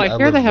happy. Although I hear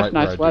live they have right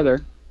where I nice do.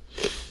 weather.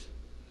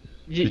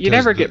 You Because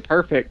never get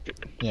perfect.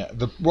 Yeah,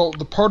 the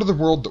part of the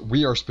world that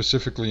we are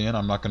specifically in,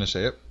 I'm not going to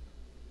say it,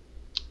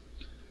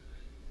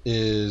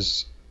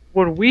 is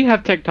When we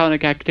have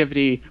tectonic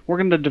activity, we're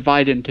going to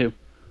divide into.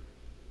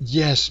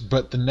 yes,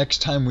 but the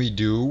next time we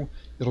do,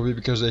 it'll be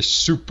because a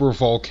super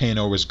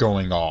volcano is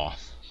going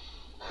off.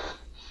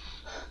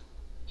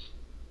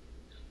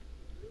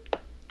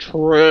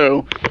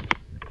 True.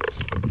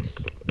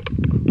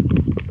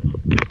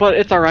 But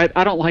it's alright.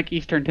 I don't like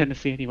Eastern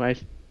Tennessee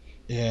anyways.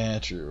 Yeah,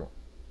 true.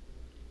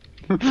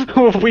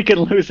 We can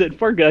lose it.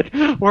 We're good.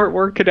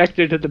 We're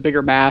connected to the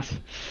bigger mass.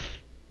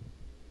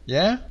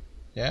 Yeah,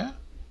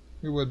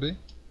 we would be.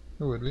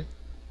 We would be.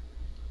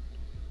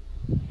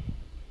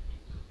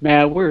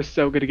 Man, we're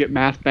so gonna get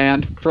mass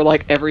banned for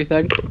like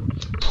everything.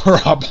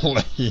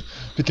 Probably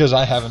because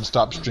I haven't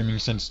stopped streaming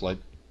since like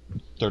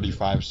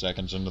 35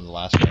 seconds into the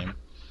last game.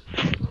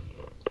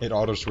 It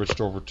auto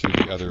switched over to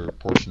the other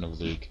portion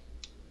of League.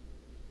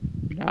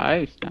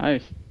 Nice.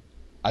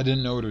 I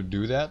didn't know it would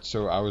do that,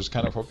 so I was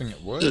kind of hoping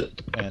it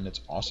would, and it's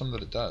awesome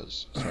that it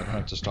does. So I don't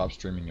have to stop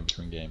streaming in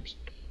between games.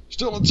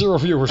 Still at 0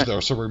 viewers though,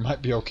 so we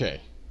might be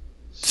okay.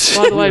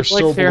 By the way, We're so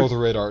Blake's here. below the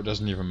radar, it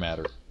doesn't even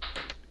matter.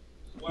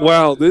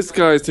 Wow, this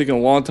guy's taking a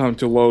long time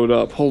to load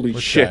up. Holy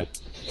Which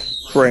shit.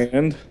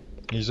 Brand.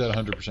 He's at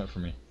 100% for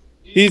me.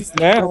 He's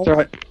now. That's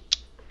alright.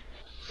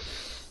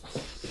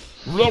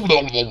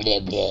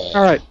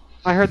 Alright.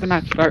 I heard the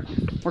match start.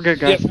 We're good,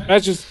 guys. Yeah,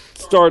 match just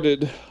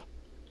started.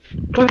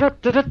 Shiko!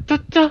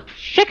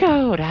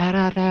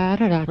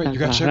 Wait, you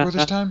got Sheko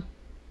this time?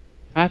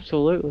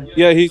 Absolutely.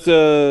 Yeah, he's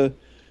a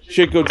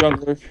Shaco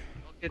jungler.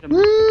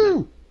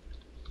 Woo!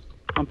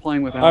 I'm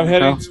playing with I'm Alan,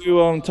 heading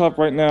so. to top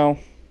right now.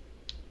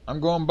 I'm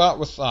going bot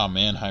with, oh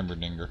man,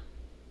 Heimerdinger.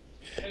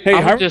 Hey,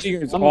 I'm just-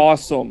 Heimerdinger is I'm-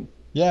 awesome.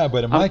 Yeah,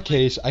 but in my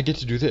case, I get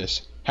to do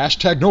this.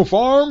 Hashtag no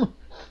farm!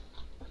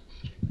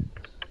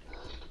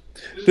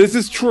 This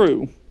is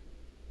true.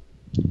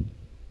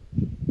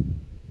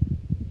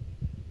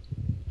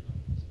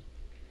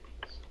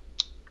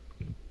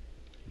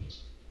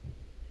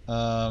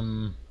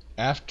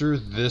 After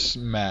this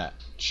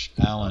match,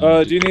 Alan.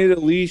 Do you need a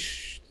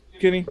leash,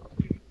 Kenny?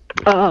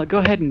 Go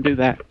ahead and do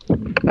that.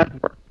 That'll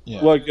work.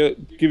 Yeah. Like,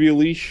 give you a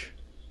leash?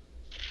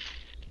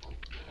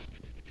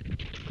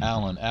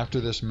 Alan, after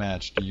this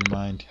match, do you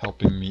mind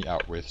helping me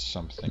out with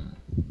something?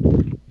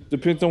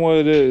 Depends on what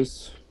it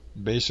is.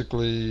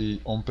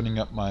 Basically, opening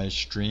up my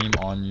stream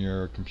on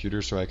your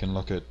computer so I can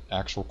look at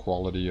actual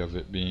quality of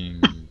it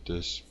being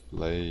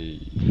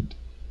displayed.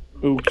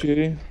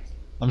 Okay.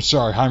 I'm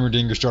sorry,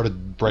 Heimerdinger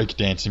started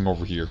breakdancing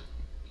over here.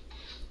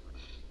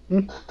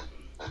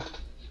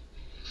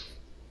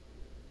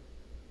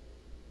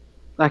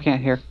 I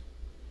can't hear.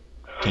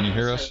 Can you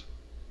hear us?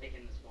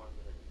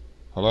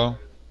 Hello?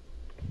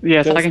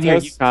 Yes, I Test, can hear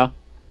you, test. Kyle.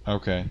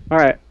 Okay.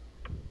 Alright.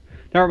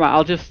 Never mind,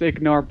 I'll just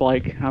ignore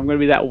Blake. I'm gonna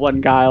be that one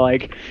guy,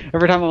 like,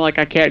 every time I'm like,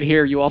 I can't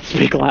hear, you all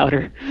speak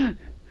louder.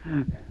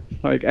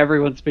 Like,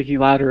 everyone's speaking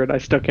louder and I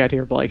still can't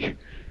hear Blake.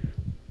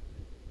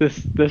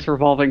 This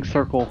revolving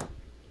circle.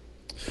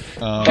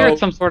 Sure, it's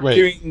some sort of... wait.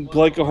 Giving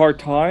Blake a hard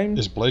time?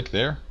 Is Blake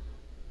there?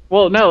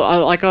 Well, no, I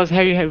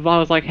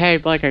was like, hey,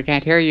 Blake, I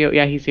can't hear you.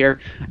 Yeah, he's here.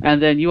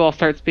 And then you all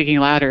start speaking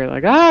louder.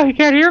 Like, oh, he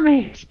can't hear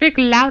me. Speak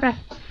louder.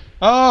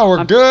 Oh, we're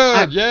I'm- good!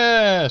 I'm-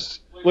 Yes!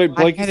 Wait,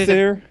 Blake handed is it-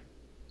 there?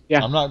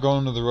 Yeah. I'm not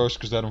going to the roast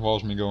because that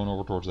involves me going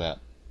over towards that.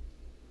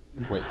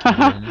 Wait, can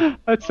he hear me?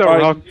 That's so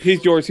Alright, wrong.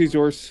 he's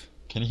yours.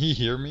 Can he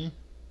hear me?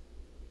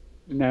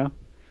 No.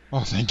 Oh,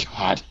 thank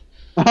God.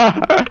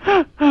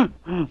 I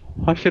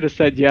should have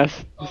said yes.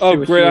 Let's see Oh,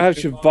 what great, she I have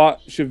would do.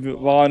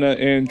 Shyvana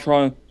and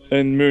Tron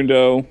and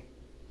Mundo.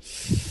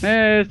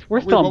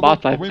 We're still in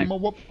bots, I think. I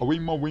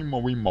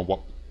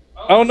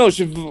don't know,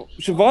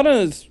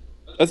 Shyvana is...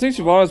 I think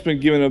Shyvana's been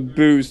given a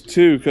boost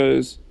too,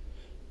 because...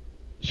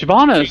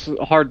 Shyvana is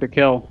hard to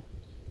kill.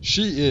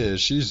 She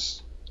is.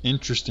 She's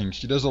interesting.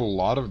 She does a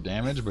lot of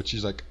damage, but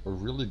she's like a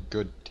really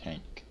good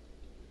tank.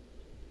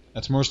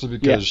 That's mostly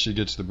because she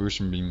gets the boost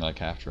from being like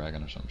half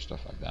dragon or some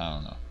stuff like that. I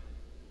don't know.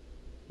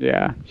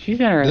 Yeah, she's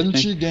interesting.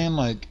 Didn't she gain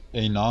like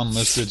a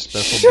non-listed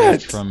special Shit.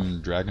 boost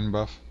from dragon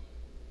buff?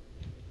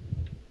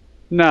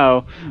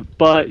 No,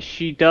 but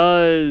she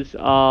does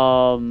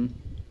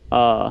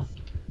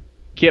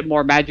get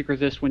more magic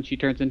resist when she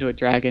turns into a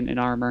dragon in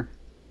armor.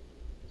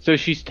 So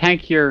she's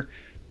tankier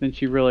than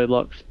she really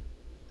looks.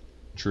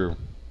 True.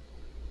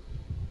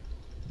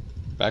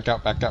 Back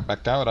out, back out,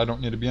 back out. I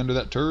don't need to be under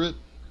that turret.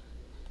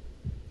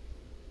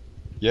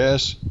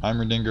 Yes,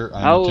 Heimerdinger,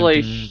 I'm Holy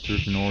attempting to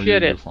ignore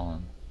shit, your it-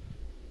 farm.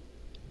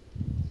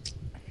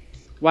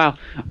 Wow.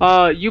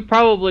 You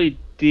probably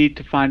need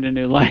to find a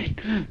new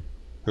lane.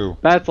 Who?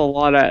 That's a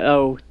lot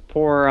of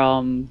poor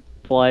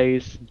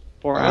Blaze.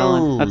 Poor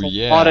Ellen. That's Oh, a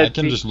yeah, lot of I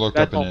can just look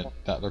that's up in a- it.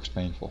 That looks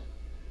painful.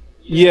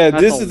 Yeah,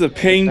 That's this a is a lot of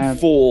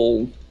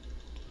painful.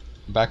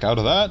 Back out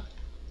of that?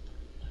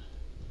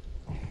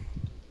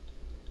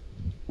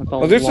 That's a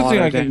Oh, there's lot something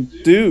of I can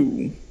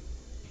do.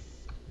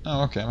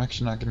 Oh, okay, I'm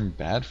actually not getting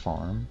bad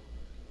farm.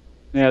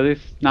 Yeah, there's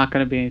not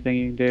going to be anything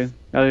you can do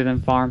other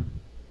than farm.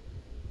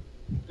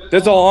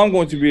 That's all I'm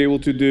going to be able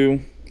to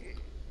do.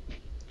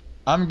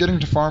 I'm getting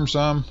to farm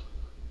some.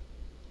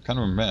 Kind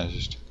of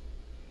amazed.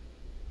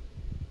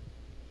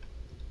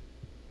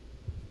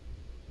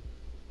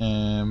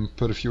 And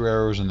put a few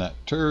arrows in that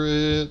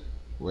turret.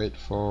 Wait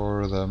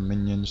for the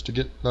minions to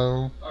get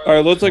low.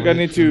 Alright, looks like I Wait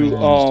need for the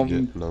minions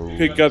to get low.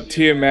 pick up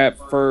Tiamat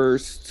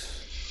first.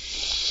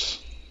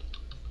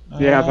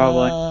 Yeah,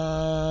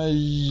 probably.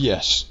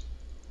 Yes.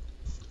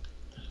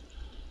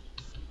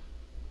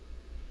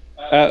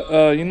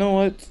 You know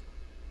what?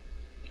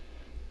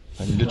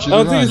 I can get I you to don't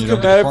run. think it's You gonna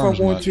don't get matter to if farm I'm as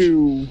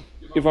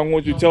going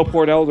much. to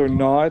teleport out or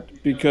not,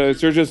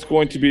 because they're just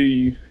going to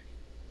be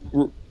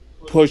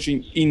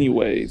pushing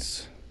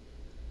anyways.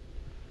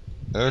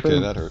 Okay, True.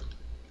 that hurt.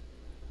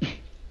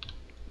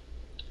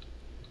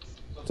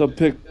 So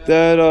pick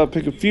that up,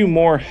 pick a few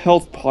more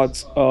health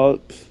pots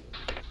up,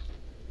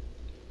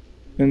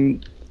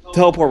 and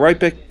teleport right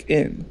back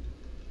in.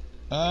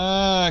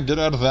 Get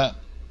out of that.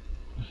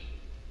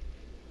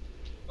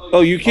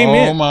 Oh, you came Oh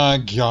in. my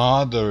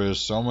god, there is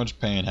so much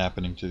pain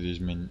happening to these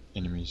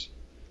enemies.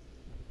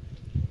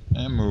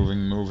 And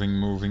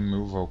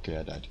move. Okay,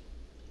 I died.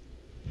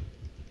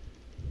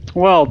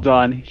 Well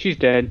done. She's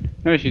dead.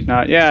 No, she's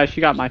not. Yeah,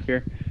 she got my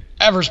fear.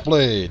 Ever's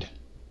Blade!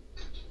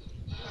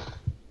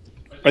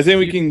 I think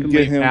we You can get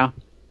leave him. now.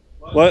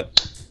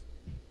 What?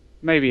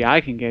 Maybe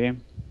I can get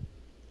him.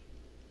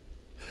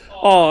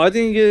 Oh, I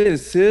didn't get an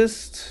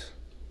assist.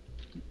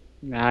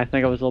 Nah, I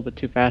think I was a little bit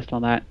too fast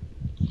on that.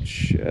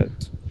 Shit.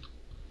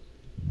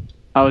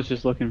 I was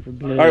just looking for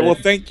blood. All right. Well,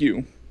 thank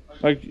you.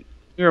 Like,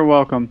 You're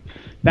welcome.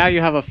 Now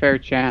you have a fair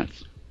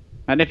chance.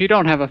 And if you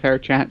don't have a fair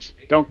chance,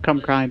 don't come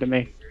crying to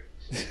me.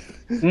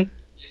 I need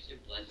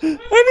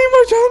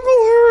my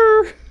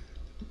jungler.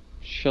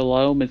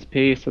 Shalom is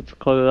peace. It's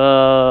close.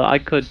 I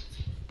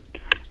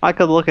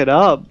could look it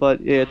up,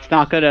 but it's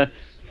not gonna.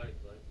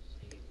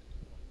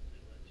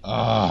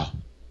 Ah,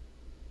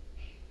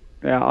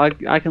 Yeah,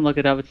 I can look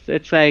it up.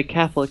 It's a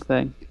Catholic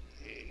thing.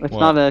 It's What?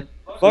 not a.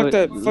 Fuck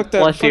that. Fuck that.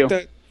 Bless Fuck you.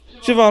 that.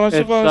 Shyvana, It's,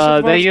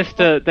 Shyvana,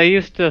 Shyvana. they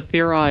used to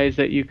theorize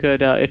that you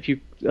could if you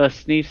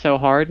sneeze so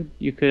hard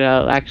you could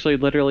actually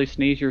literally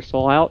sneeze your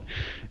soul out,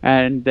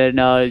 and then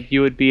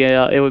you would be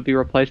it would be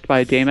replaced by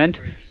a demon.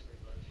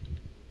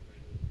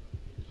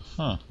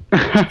 huh.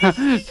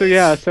 So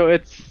yeah, so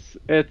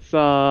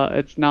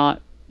it's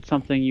not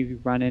something you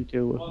run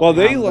into. Well,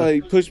 they around the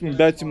like pushed me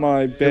back to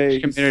my Jewish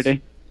base.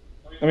 community.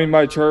 I mean,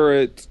 my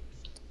turret.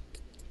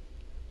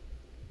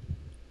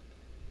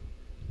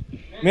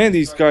 Man,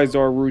 these guys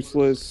are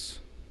ruthless.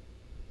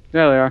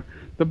 Yeah, they are.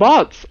 The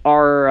bots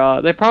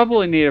are. They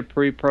probably need a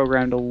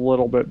pre-programmed a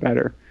little bit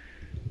better,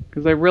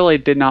 because they really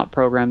did not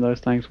program those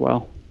things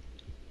well.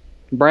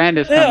 Brand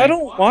is Yeah, coming. I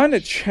don't mind a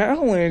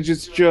challenge.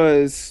 It's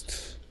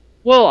just.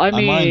 Well, I I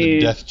mind the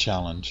mean, death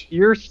challenge.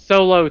 you're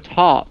solo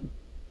top.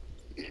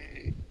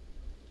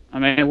 I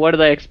mean, what do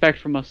they expect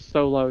from a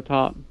solo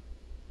top?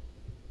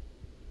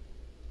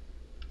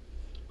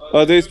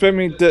 They expect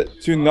me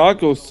to not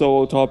go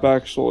solo top,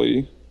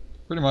 actually.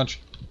 Pretty much.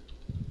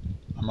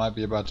 I might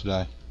be about to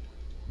die.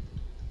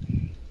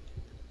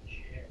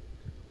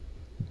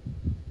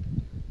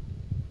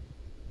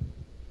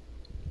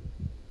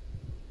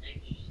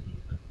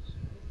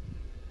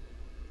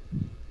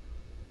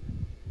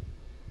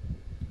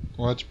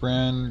 What's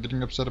Bran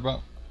getting upset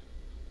about?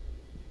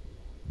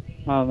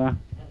 I don't know.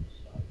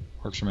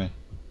 Works for me.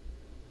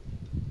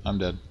 I'm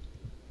dead.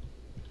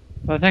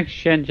 I think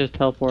Shin just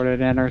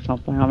teleported in or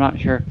something. I'm not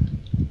sure.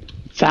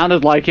 It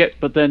sounded like it,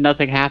 but then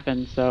nothing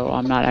happened, so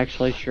I'm not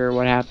actually sure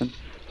what happened.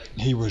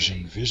 He was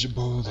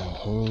invisible the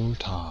whole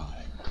time.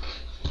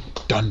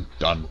 Dun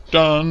dun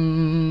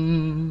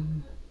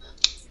dun!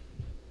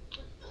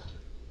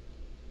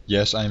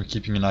 Yes, I am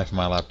keeping a knife in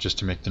my lap just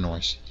to make the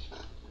noise.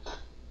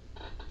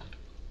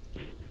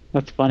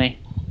 That's funny.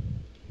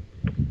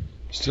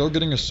 Still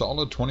getting a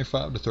solid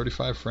 25 to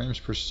 35 frames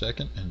per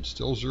second and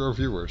still 0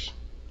 viewers.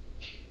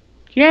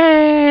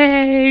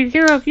 Yay!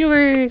 0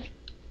 viewers!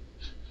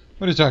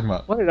 What are you talking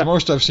about? What did The I-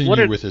 most I've seen what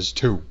you did- with is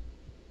 2.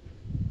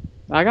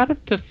 I got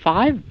up to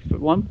 5 at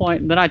one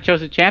point, and then I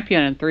chose a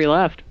champion and 3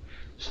 left.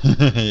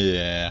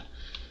 Yeah.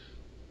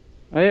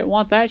 I didn't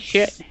want that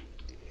shit.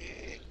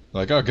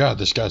 Like, oh god,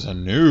 this guy's a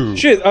noob.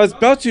 Shit, I was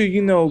about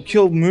to,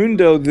 kill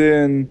Mundo,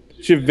 then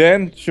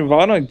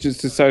Shyvana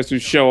just decides to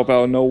show up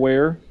out of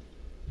nowhere.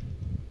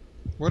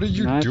 What are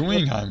you Nice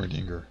doing, work.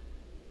 Heimerdinger?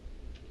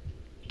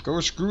 Go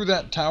screw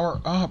that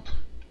tower up.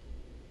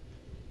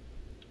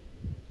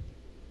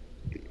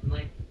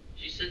 Like,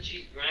 she said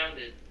she's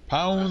grounded.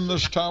 Pound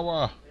this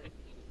tower.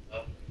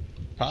 Oh.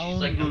 Pound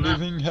like, the I'm not-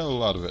 living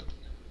hell out of it.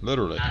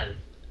 Literally. Has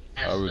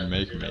That would stuff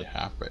make to do. me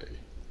happy.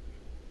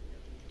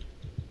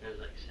 There's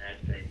like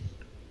sad face.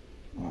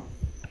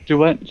 Do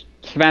what?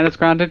 Savannah's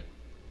grounded?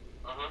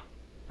 Uh-huh.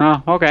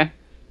 Oh, okay.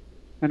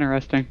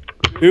 Interesting.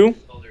 Who?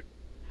 Told her,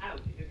 how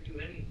would you ever do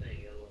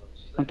anything? LOL.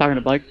 She's I'm talking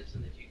to Blake.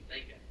 Listen that you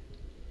think I did.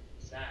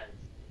 Besides,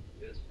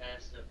 it was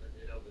fast stuff I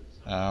did over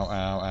the Ow, summer.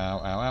 ow, ow,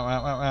 ow, ow,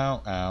 ow,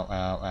 ow, ow,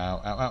 ow, ow,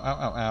 ow, ow,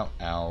 ow, ow,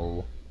 ow,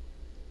 ow.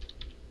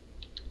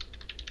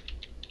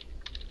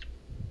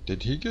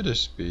 Did he get a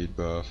speed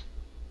buff?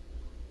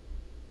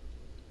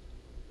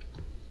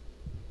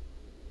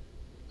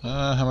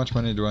 How much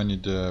money do I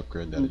need to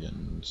upgrade that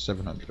again?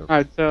 700. Okay.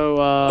 Alright, so,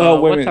 Oh,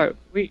 wait a what's minute.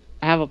 we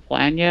have a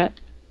plan yet?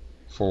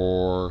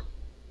 For...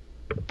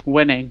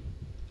 Winning.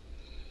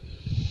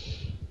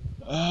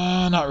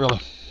 Not really.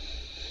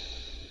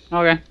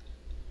 Okay.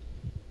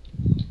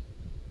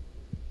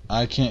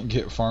 I can't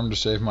get farm to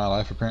save my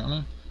life,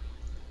 apparently.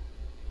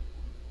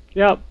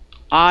 Yep.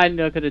 I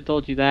could have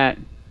told you that.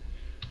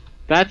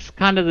 That's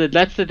kind of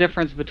that's the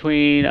difference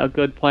between a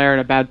good player and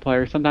a bad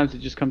player. Sometimes it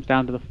just comes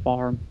down to the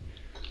farm.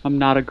 I'm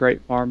not a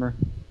great farmer.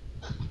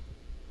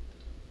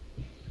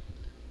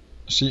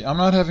 See, I'm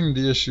not having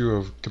the issue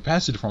of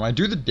capacity to farm. I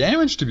do the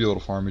damage to be able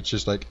to farm. It's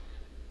just like,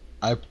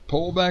 I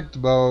pull back the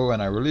bow,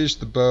 and I release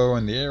the bow,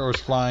 and the arrow's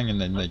flying,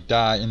 and then they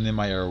die, and then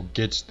my arrow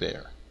gets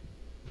there.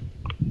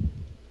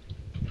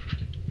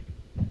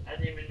 I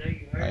didn't even know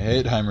you heard. I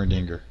hate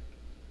Heimerdinger.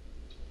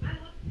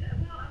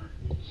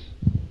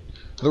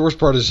 The worst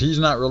part is he's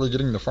not really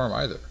getting the farm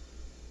either.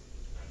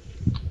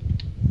 I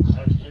was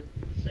tempted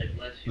to say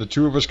bless you. The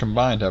two of us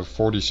combined have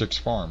 46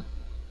 farm.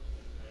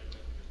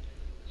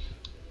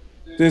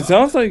 It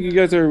sounds like you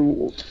guys are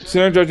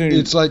synergizing.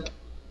 It's like,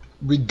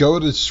 we go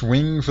to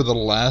swing for the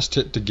last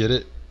hit to get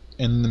it,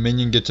 and the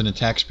minion gets an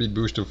attack speed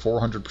boost of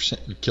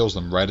 400% and kills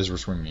them right as we're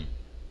swinging.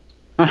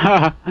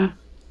 I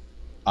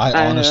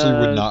honestly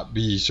would not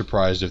be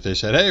surprised if they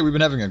said, hey, we've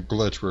been having a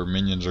glitch where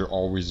minions are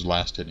always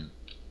last hitting.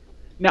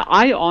 Now,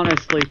 I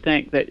honestly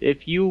think that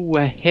if you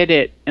hit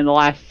it in the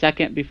last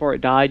second before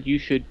it died, you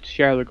should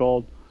share the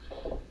gold.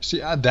 See,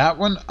 that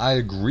one I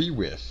agree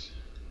with.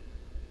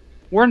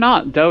 We're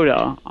not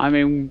Dota. I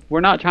mean,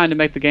 we're not trying to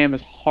make the game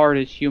as hard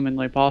as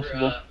humanly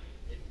possible.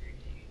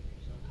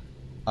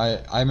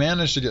 I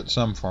managed to get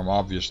some farm,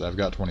 obviously. I've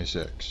got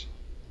 26.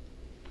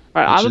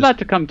 Alright, Which I'm about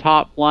to come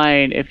top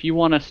lane if you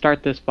want to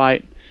start this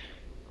fight.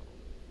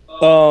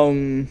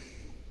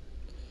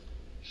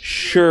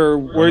 Sure.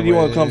 Where do you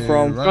want to come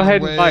from? Run Go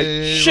ahead and away, fight.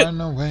 Shit.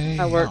 Run away.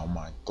 That worked. Oh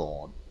my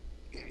god.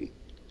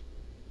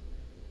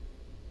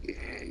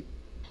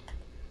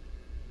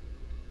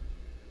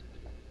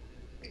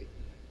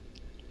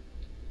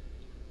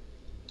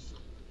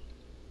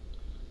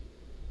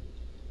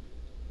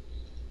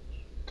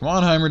 Come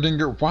on,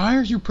 Heimerdinger. Why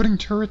are you putting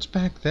turrets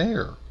back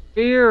there?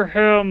 Fear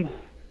him.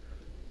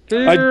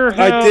 Fear him.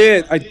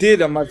 I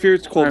did. On my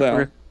fear's cooldown.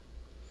 Alright,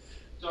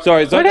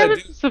 Sorry, it's What not that.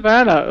 happened to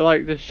Savannah?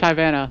 Like the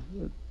Shyvana,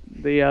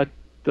 the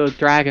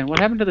dragon. What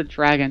happened to the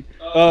dragon?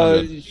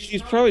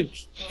 She's probably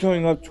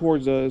coming up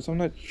towards us. I'm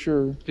not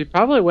sure. She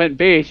probably went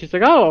B. She's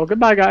like, oh,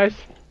 goodbye, guys.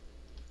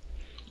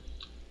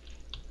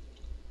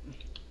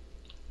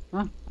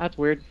 Huh, that's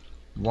weird.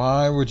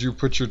 Why would you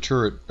put your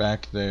turret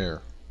back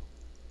there?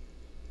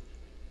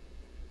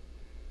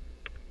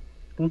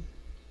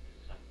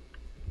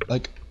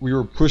 Like, we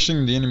were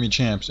pushing the enemy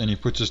champs, and he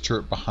puts his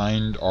turret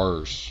behind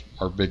ours,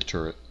 our big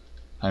turret.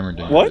 Heimerdinger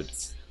did.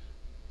 What?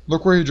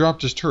 Look where he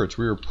dropped his turrets.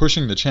 We were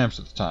pushing the champs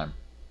at the time.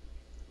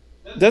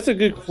 That's a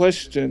good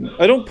question.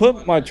 I don't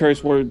put my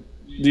turrets where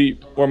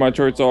my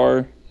turrets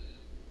are.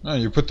 No,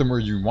 you put them where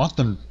you want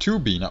them to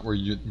be, not where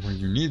you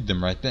need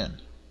them right then.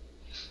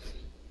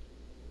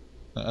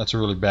 That's a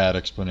really bad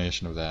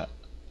explanation of that.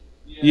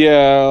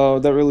 Yeah,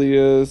 that really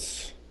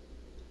is.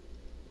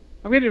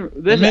 I'm getting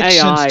this makes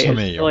AI sense to is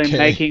me, really okay?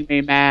 making me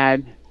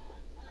mad.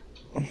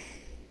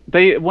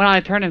 When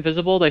I turn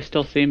invisible, they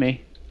still see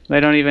me.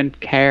 They don't even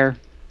care.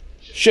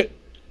 Shit.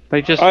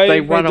 They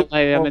run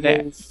away. I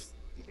mean,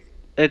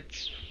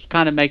 it's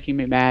kind of making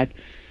me mad.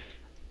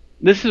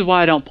 This is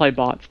why I don't play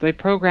bots. They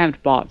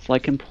programmed bots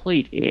like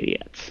complete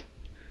idiots.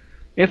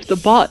 If the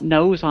bot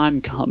knows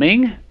I'm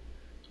coming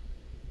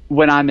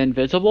when I'm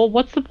invisible,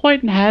 what's the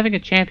point in having a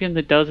champion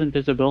that does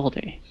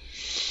invisibility?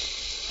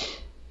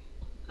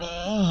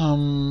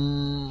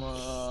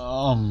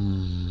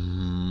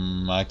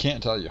 I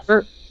can't tell you.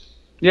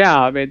 Yeah,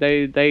 I mean,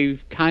 they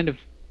kind of,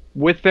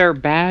 with their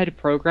bad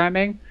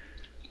programming,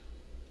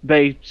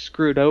 they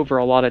screwed over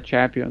a lot of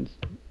champions.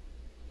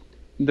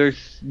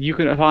 You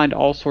can find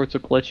all sorts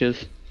of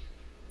glitches.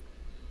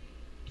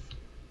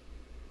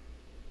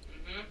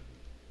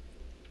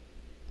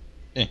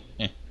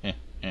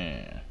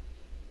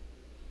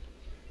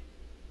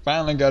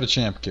 Finally got a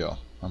champ kill.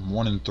 I'm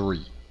 1-3.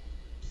 It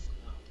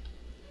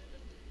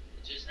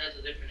just has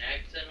a different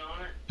accent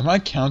on it. Am I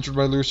countered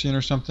by Lucian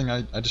or something?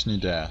 I just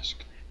need to ask.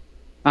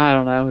 I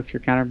don't know if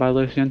you're countered by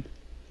Lucian.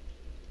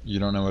 You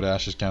don't know what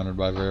Ash is countered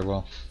by very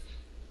well?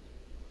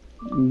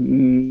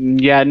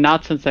 Yeah,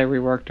 not since they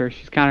reworked her.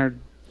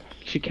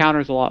 She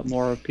counters a lot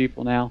more of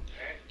people now.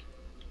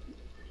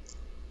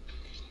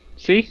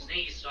 See?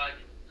 Sneeze so I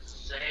can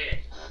say it.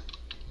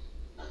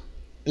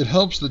 It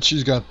helps that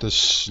she's got the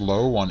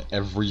slow on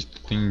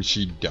everything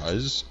she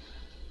does.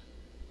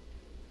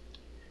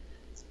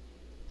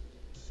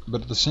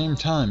 But at the same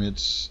time,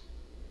 This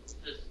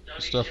study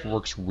stuff show.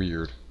 works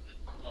weird.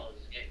 Oh,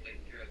 it's gateway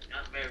drug,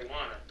 not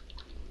marijuana.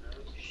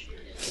 Oh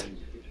shit.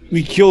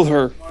 We killed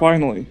her,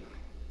 finally.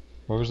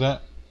 What was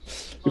that?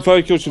 We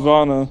finally killed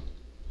Shyvana.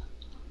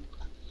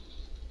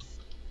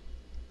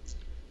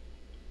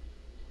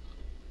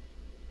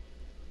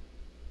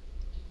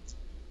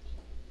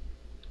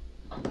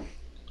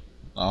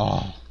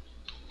 Oh,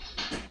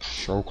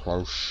 so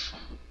close.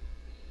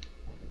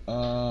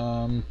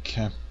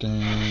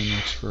 Captain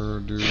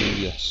Oxford,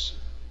 yes.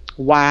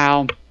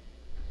 Wow.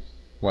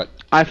 What?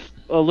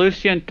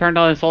 Lucian turned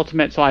on his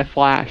ultimate, so I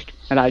flashed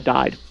and I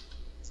died.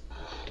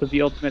 To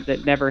the ultimate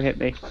that never hit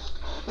me.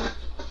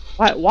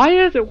 Why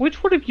is it?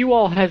 Which one of you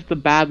all has the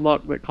bad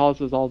luck that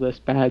causes all this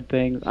bad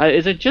things?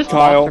 Is it just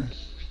Kyle. bots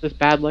that this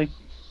badly?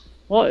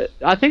 Well,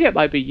 I think it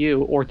might be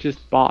you or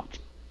just bots.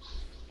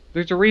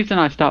 There's a reason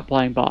I stopped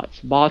playing bots.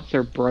 Bots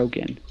are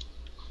broken.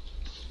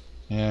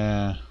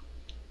 Yeah.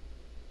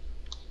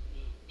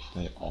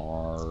 They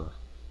are.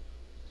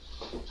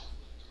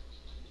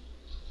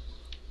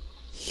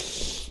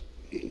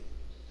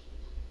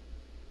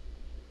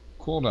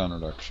 Cooldown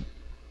reduction.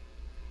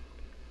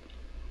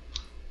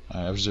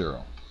 I have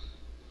 0.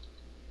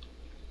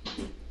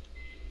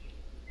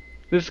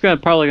 This is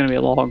probably gonna be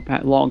a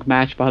long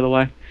match, by the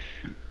way.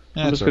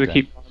 Yeah, I'm it's just gonna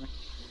okay. keep.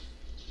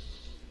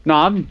 No,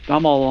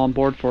 I'm all on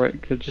board for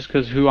it, just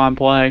because who I'm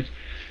playing.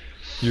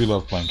 You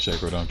love playing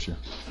Shaco, don't you?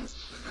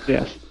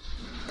 Yes.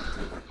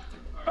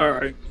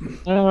 Alright.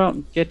 I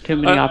don't get too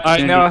many I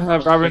opportunities. now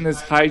have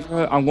Ravenous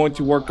Hydra. I'm going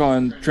to work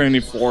on Trinity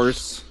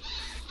Force.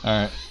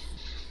 Alright.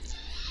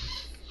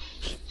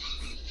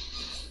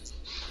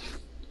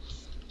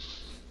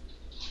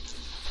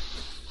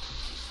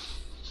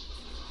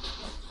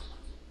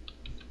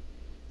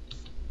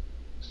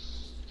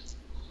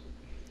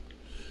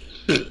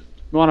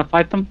 You want to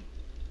fight them?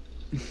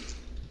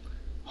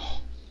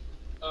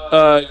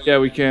 Yeah,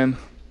 we can.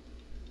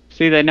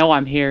 See, they know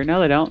I'm here. No,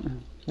 they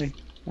don't. They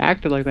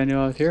acted like they knew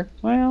I was here.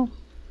 Well,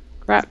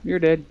 crap, you're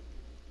dead.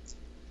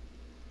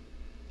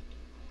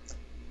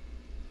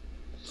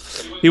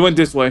 He went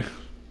this way.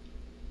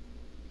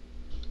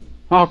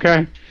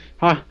 Okay.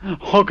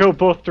 I'll go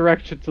both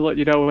directions to let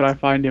you know when I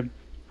find him.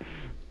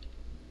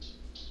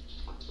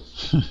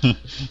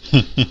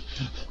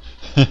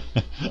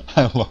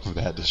 I love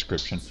that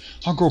description.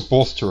 I'll go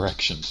both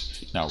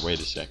directions. Now, wait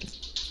a second.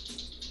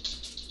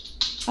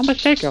 I'm a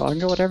Shaco. I can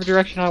go whatever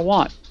direction I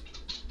want.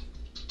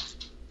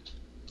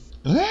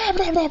 Blah,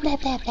 blah, blah, blah,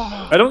 blah,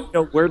 blah. I don't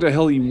know where the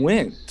hell he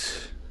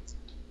went.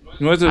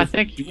 He went to I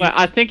think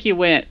he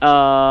went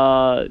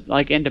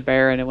like into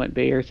Baron and went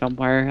B or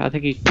somewhere. I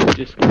think he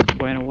just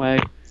went away.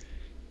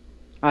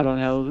 I don't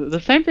know. The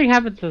same thing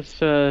happened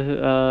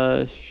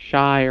to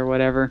Shy or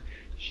whatever.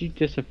 She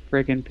just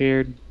friggin'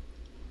 appeared.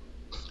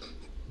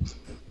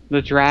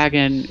 The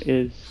dragon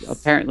is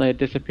apparently a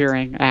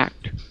disappearing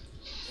act.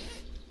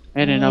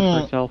 In and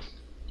of herself.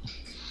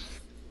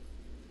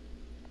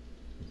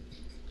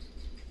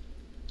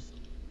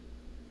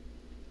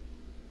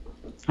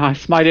 I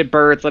smited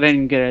birds. I didn't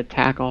even get an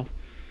attack off.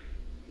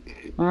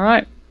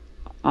 Alright.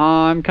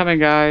 I'm coming,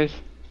 guys.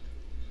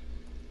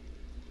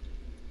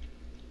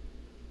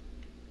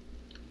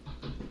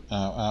 Ow,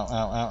 ow,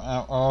 ow, ow,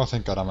 ow. Oh,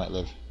 thank God I might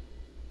live.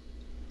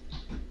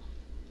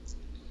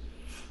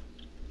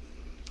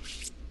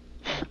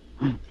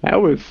 That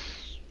was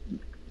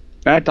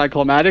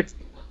anticlimactic.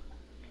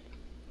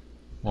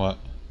 What?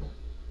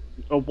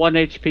 A 1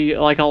 HP,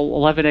 like a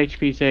 11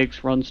 HP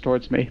Ziggs runs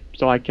towards me,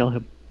 so I kill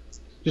him.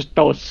 Just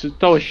throw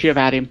a shiv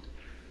at him.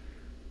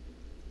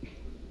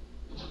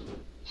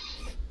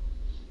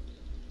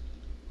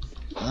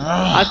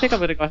 I think I'm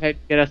gonna go ahead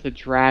and get us a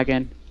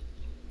dragon.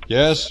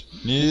 Yes,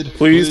 need,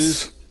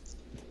 Please.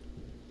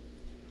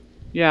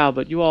 Yeah,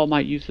 but you all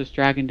might use this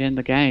dragon to end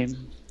the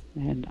game,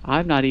 and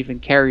I'm not even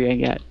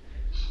carrying it.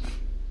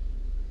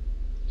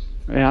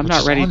 Yeah, I'm Which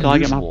not is ready until I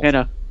get my unusual.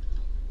 pinna.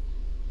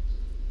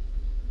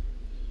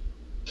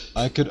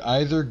 I could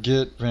either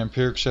get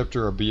Vampiric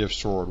Scepter or BF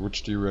Sword.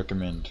 Which do you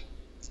recommend?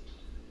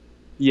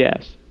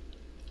 Yes.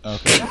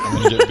 Okay,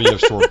 I'm gonna get BF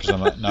Sword because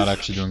I'm not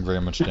actually doing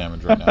very much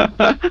damage right now.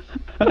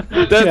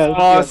 That's Yes,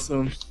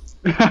 awesome.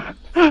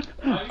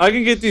 I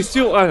can get these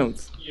 2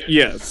 items.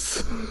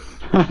 Yes.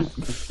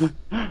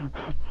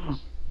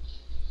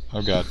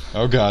 Oh God,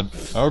 oh God,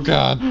 oh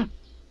God.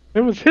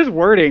 It was his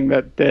wording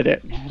that did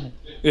it.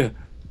 Yeah.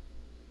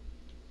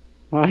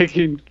 I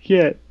can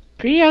get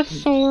be a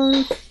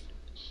sword.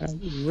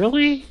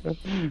 Really?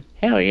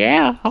 Hell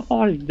yeah!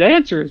 Oh,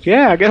 dancers,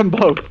 yeah, get them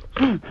both.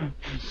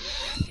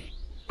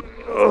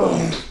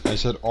 I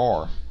said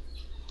R.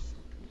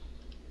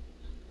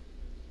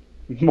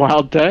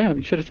 Well, damn,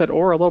 you should have said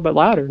or a little bit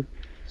louder.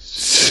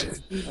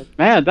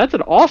 Man, that's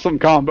an awesome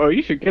combo.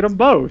 You should get them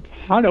both.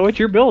 I know what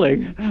you're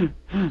building.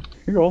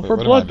 You're going for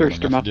What am I building?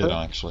 Bloodthirster, I my forget,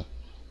 friend. actually.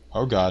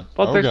 Oh god.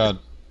 Oh Bloodthirster. god.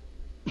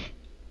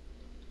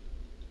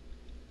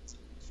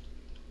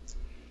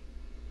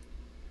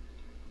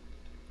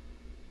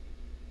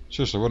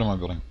 Seriously, what am I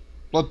building?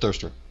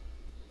 Bloodthirster.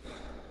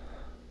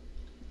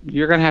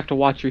 You're gonna have to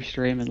watch your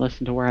stream and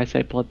listen to where I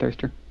say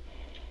Bloodthirster.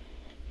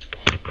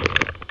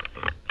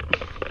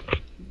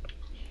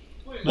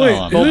 No, Wait,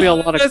 I'm There'll who be a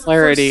lot of has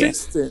clarity.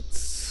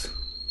 persistence?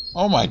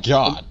 Oh my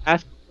god.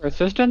 Ask for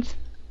assistance?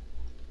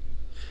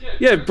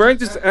 Yeah, Brent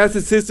just asked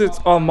assistance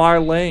on my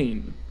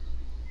lane.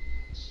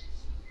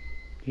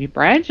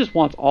 Brand just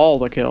wants all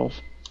the kills.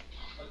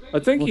 I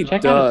think he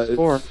Check out his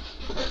score.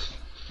 does.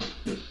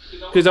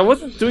 Because I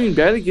wasn't doing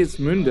bad against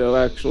Mundo,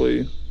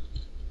 actually.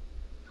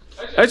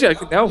 Actually, I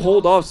can now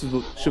hold off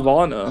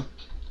Shyvana.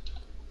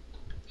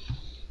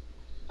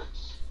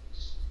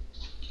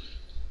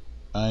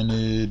 I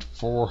need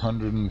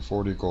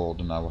 440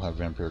 gold and I will have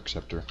Vampiric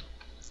Scepter.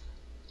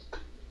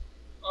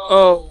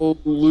 Oh,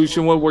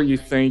 Lucian, what were you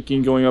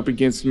thinking going up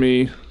against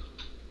me?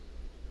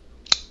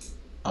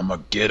 I'ma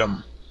get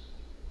him.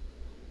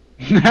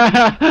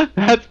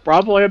 That's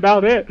probably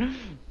about it.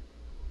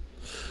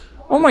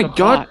 Oh my It's a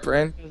god, bot.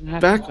 Brent. Doesn't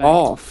have Back to say.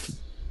 off.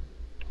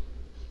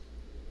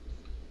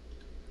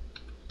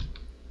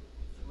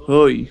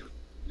 Oy.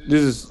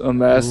 This is a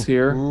mess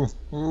here.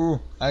 Ooh,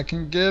 I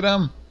can get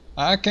him.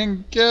 I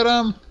can get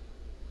him.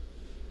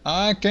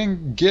 I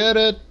can get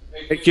it.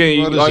 Hey, Kenny,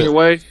 What you is on it? your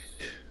way?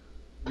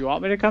 You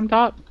want me to come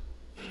top?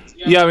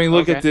 Yeah, I mean,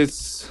 look Okay. at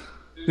this.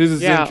 This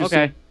is Yeah,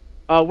 interesting.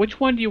 okay. Which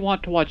one do you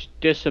want to watch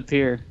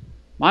disappear?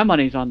 My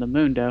money's on the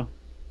Mundo.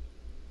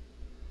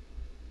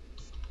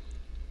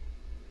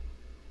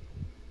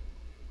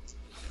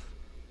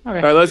 Okay.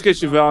 Alright, let's get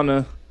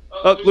Shyvana.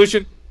 Oh,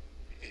 Lucian.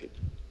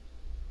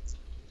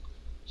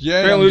 Yeah,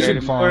 Apparently I'm Lucian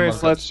getting farm. Florian's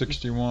I've got left.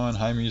 61.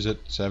 Jaime's at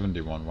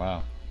 71.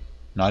 Wow.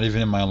 Not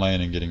even in my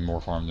lane and getting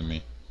more farm than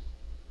me.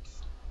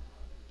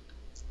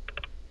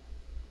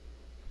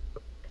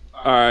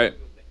 Alright.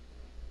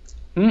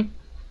 Hmm?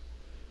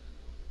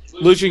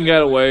 Lucian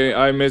got away.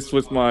 I missed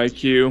with my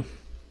Q.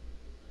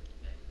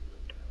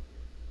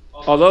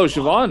 Although,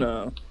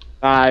 Shyvana.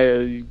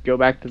 I go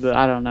back to the.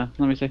 I don't know.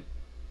 Let me see.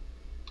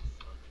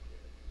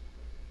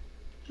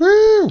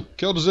 Woo!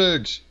 Killed the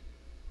Ziggs.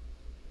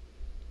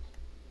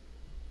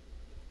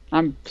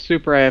 I'm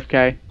super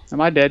AFK.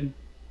 Am I dead?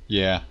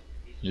 Yeah.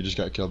 You just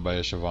got killed by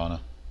a Shyvana.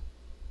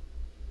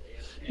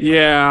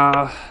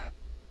 Yeah.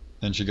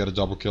 Then she got a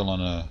double kill on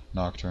a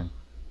Nocturne.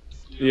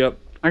 Yep.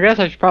 I guess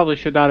I probably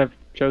should not have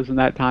chosen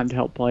that time to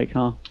help Blake,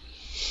 huh?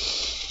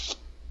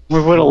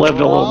 We would have lived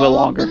a little bit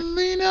longer.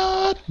 Probably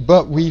not.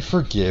 But we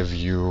forgive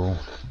you.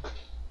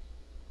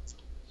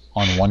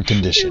 On one You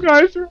condition.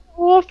 guys are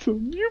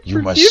awesome. You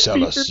must forgive sell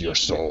me us for- your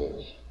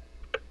soul.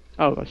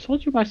 Oh, I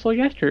sold you my soul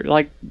yesterday.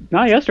 Like,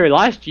 not yesterday,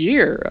 last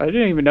year. I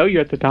didn't even know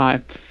you at the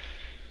time.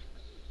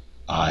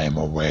 I am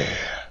aware.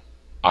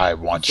 I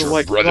want So your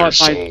what- brother's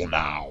what, my- soul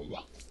now.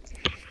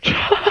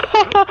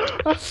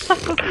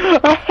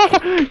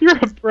 You're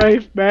a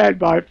brave man,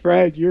 my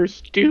friend. You're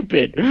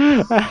stupid.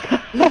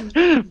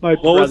 My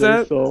What was brother's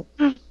that? soul.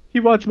 He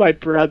wants my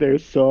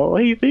brother's soul.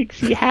 He thinks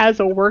he has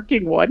a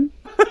working one.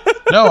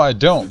 No, I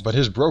don't. But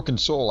his broken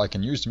soul I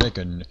can use to make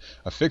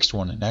a fixed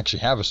one and actually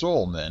have a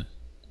soul then.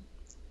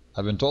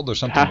 I've been told there's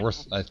something Ha.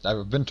 worth.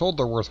 I've been told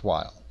they're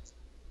worthwhile.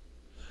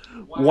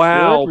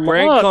 Wow. Good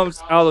Brent luck.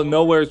 comes out of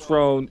nowhere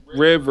from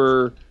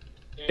River,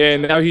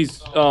 and now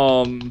he's,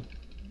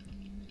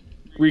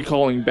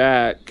 recalling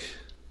back.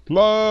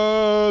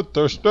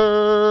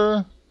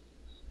 Bloodthirster.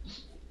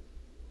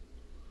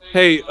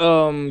 Hey,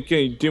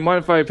 Kenny, do you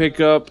mind if I pick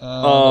up,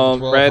 Level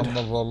 12, Red? I'm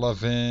level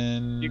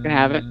 11. You can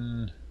have it.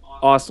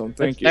 Awesome,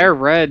 thank It's you. their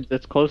red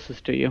that's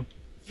closest to you.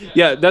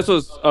 Yeah, that's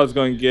what I was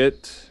going to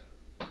get.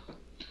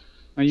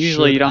 And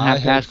usually you don't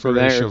have to ask for a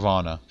theirs.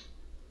 Shyvana.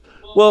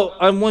 Well,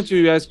 I want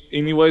you to ask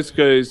anyways,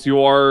 because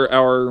you are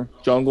our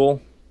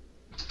jungle.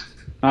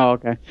 Oh,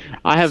 okay.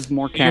 I have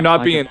more camps. You're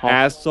not I being can an call.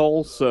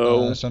 asshole, so...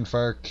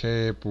 Sunfire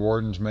Cape,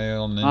 Warden's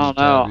Mail, Ninja Oh no,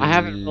 Tabby. I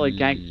haven't really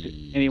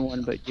ganked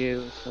anyone but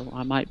you, so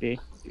I might be.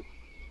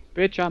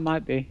 Bitch, I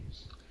might be.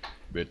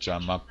 Bitch, I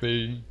might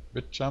be.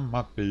 Bitch, I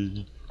might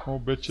be. Oh,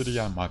 bitchity,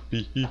 I might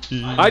be.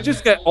 I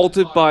just got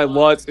ulted by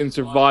Lutz and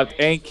survived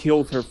and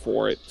killed her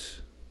for it.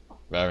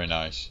 Very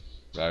nice.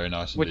 Very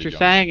nice What indeed, you're young.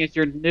 saying is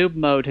your noob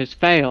mode has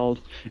failed,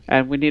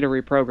 and we need to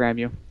reprogram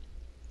you.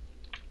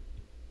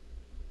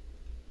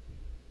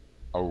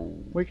 Oh,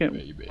 We can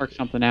baby. work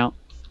something out.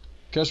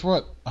 Guess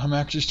what? I'm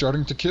actually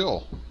starting to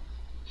kill.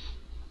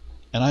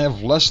 And I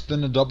have less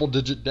than a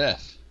double-digit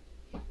death.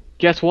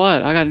 Guess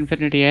what? I got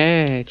Infinity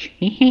Edge.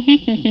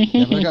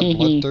 Yeah, but I got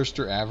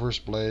Bloodthirster, Avarice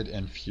Blade,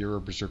 and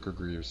Fura Berserker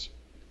Greaves.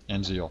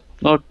 and Zeal.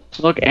 Look,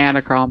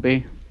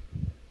 Anacrombie.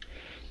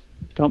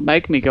 Don't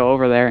make me go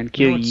over there and You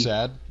kill know what's you.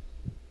 sad?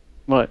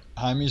 What?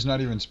 Jaime's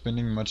not even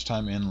spending much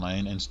time in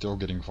lane and still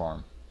getting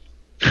farm.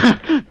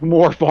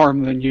 More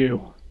farm than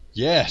you.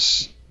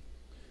 Yes!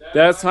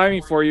 That's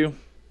timing for you.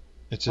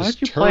 It's Why his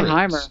don't you play turrets.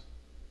 Heimer?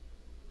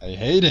 I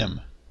hate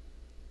him.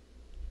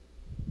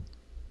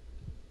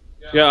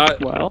 Yeah,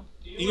 Well,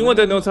 anyone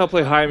that knows how to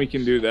play Jaime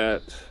can do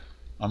that.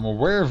 I'm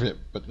aware of it,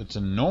 but it's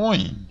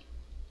annoying.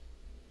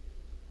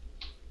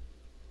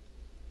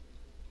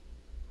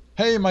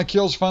 Hey, my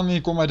kills finally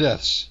equal my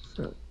deaths.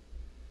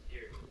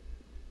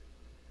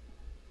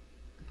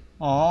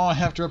 Aw, I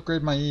have to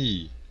upgrade my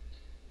E.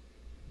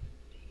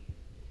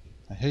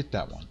 I hate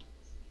that one.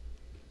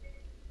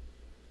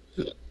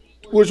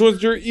 Which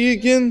one's your E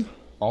again?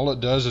 All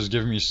it does is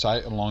give me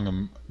sight along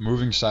a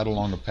moving sight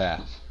along a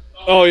path.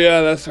 Oh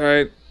yeah, that's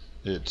right.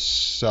 It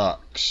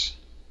sucks.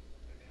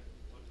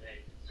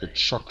 It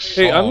sucks.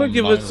 Hey, I'm all gonna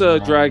give night us a long.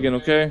 dragon,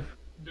 okay?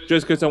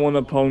 Just because I want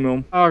to pwn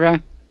him.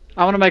 okay.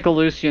 I want to make a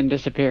Lucian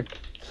disappear.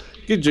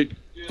 Good,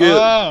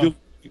 Ah!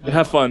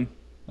 have fun.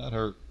 That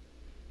hurt.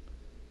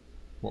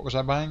 What was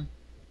I buying?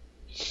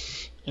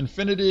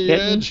 Infinity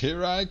Kitten? Edge,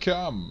 here I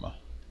come.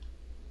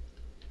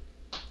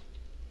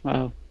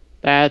 Oh,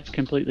 that's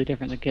completely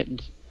different than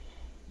kittens.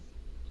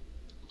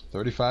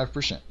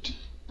 35%.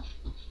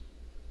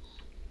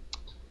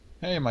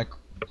 Hey, my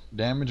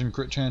damage and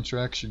crit chance are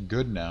actually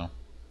good now.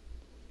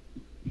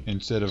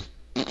 Instead of...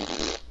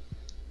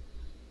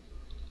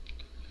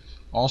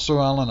 Also,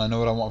 Alan, I know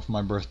what I want for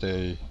my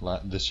birthday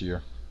this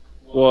year.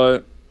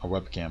 What? A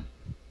webcam.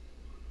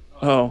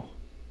 Oh.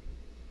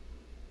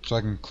 So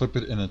I can clip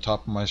it in the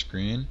top of my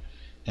screen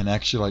and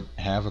actually like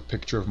have a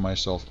picture of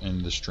myself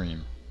in the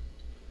stream.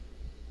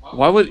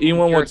 Why would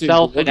anyone want to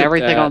Yourself look and at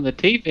everything that? on the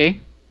TV.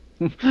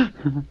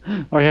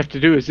 All you have to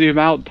do is zoom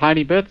out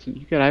tiny bits, and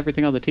you get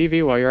everything on the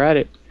TV while you're at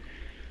it.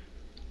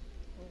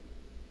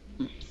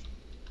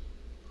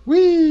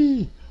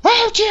 Whee!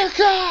 Oh dear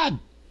God!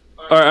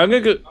 Alright,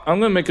 I'm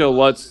gonna make a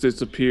Lutz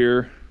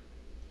disappear.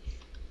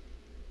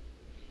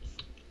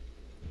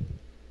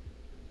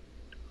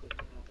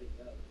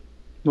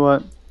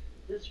 What?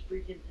 This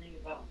freaking thing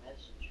about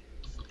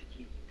Messenger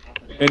keeps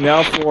popping up. And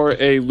now for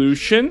a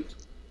Lucian.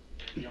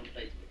 You don't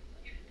think-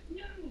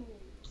 No! I'm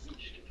just gonna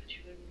put you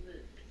in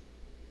this.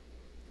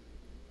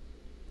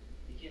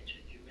 You can't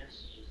check your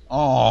messages.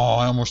 Oh,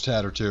 I almost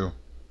had her too.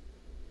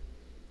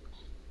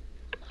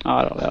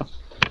 I don't know.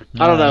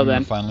 I don't know I'm gonna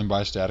then. finally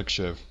buy Static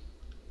Shiv.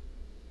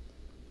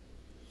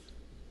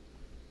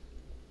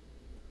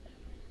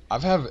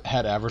 I've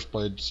had average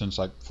played since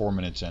like 4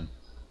 minutes in.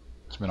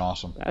 It's been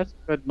awesome. That's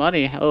good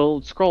money.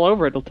 It'll scroll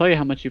over it. It'll tell you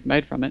how much you've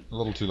made from it. A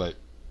little too late.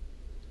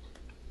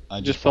 I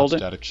Just just bought sold it?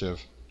 Static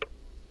Shiv.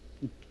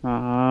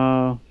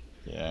 Oh.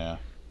 Yeah.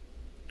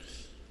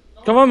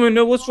 Come on,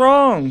 Mundo, what's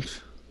wrong?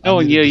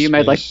 Knowing needed you, the you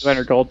made like space.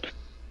 200 gold.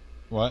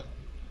 What?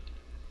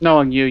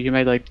 Knowing you, you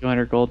made like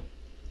 200 gold.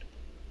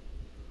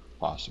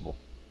 Possible.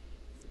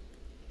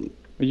 Are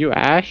you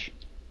Ash?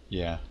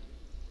 Yeah.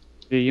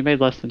 Yeah, you made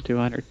less than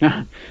 200.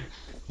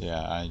 Yeah,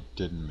 I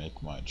didn't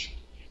make much.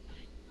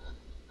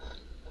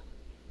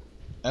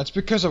 That's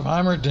because of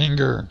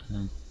Heimerdinger.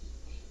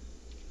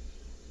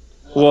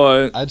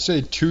 What? I'd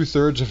say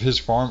 2/3 of his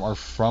farm are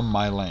from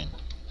my lane.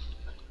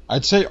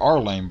 I'd say our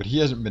lane, but he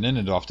hasn't been in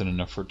it often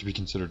enough for it to be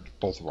considered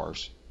both of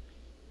ours.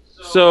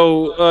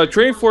 So,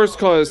 Training Force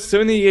cost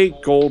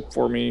 78 gold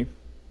for me.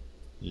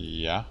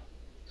 Yeah.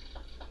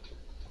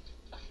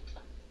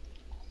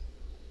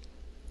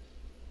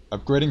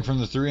 Upgrading from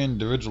the 3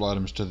 individual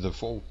items to the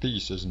full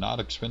piece is not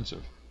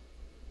expensive.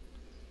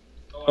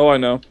 Oh, I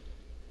know.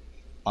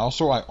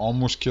 Also, I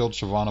almost killed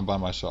Shyvana by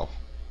myself.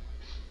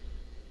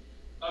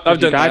 I've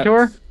Did you done die that. to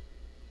her?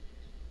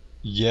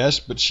 Yes,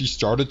 but she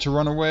started to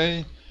run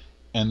away,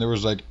 and there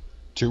was like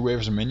 2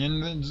 waves of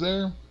minions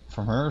there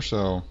from her,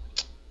 so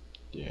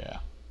yeah.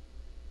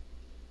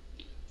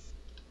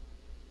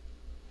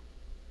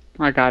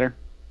 I got her.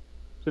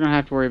 So you don't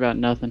have to worry about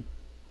nothing.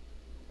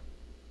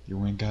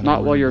 You ain't gotta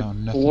Not while worry your about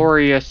nothing.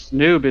 glorious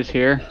noob is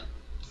here.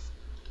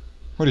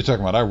 What are you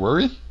talking about? I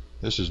worry?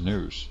 This is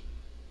news.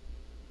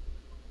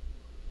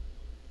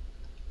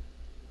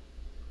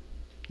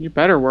 You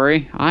better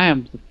worry. I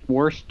am the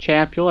worst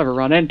chap you'll ever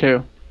run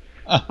into.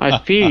 I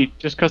feed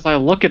just because I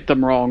look at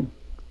them wrong.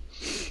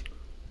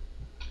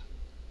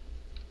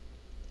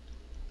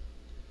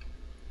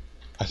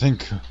 I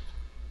think...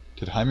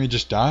 Did Jaime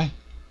just die?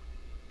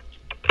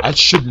 I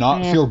should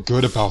not Yeah. feel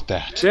good about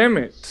that. Damn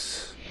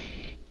it.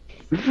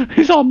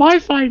 He's on my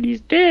side.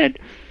 He's dead.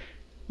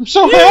 I'm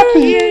so happy!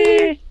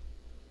 Yay!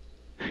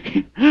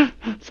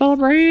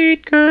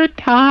 Celebrate good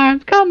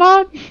times. Come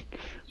on.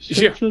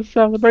 Yeah. It's a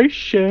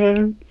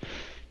celebration.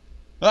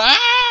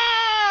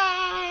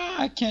 Ah!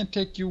 I can't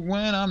take you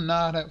when I'm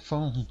not at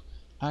phone.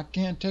 I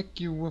can't take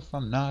you if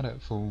I'm not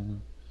at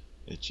phone.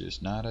 It's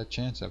just not a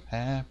chance of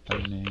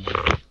happening.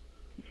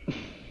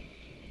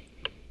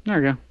 There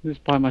we go.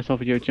 Just buy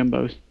myself a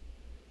Yojimbos.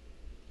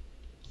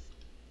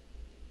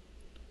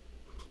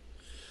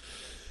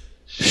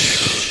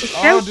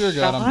 Oh dear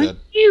God, I'm dead.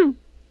 You.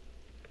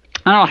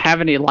 I don't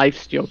have any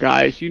lifesteal,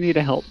 guys. You need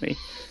to help me.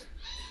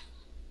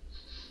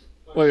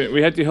 Wait,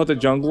 we had to help the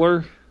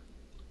jungler?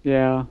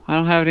 Yeah, I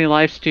don't have any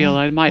lifesteal.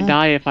 I might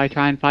die if I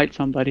try and fight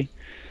somebody.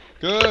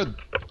 Good.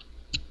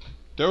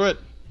 Do it.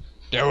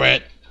 Do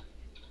it.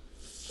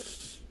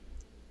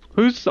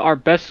 Who's our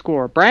best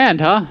scorer?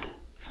 Brand, huh?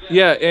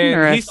 Yeah,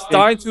 and he's Interesting.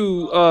 tied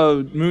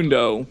to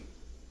Mundo.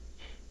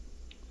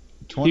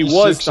 He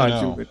was 26 tied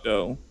and to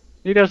 0. Mundo.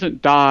 He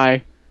doesn't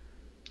die.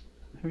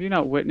 Have you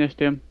not witnessed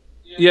him?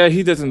 Yeah,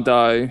 he doesn't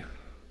die.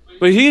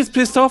 But he's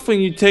pissed off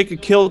when you take a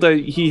kill that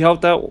he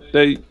helped out,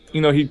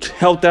 he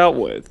helped out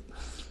with.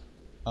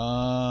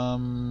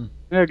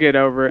 He'll get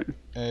over it.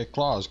 Hey,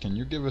 Claus, can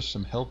you give us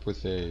some help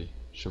with a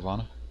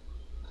Shyvana?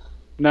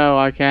 No,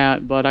 I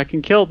can't, but I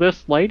can kill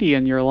this lady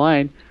in your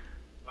lane.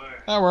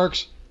 That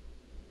works.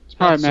 It's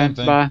about Alright, the same man.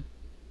 thing.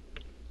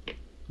 Bye. Is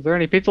there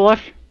any pizza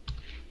left?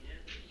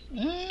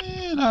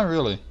 Not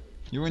really.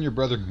 You and your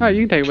brother. Alright,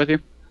 you can take it with you.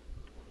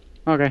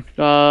 Okay.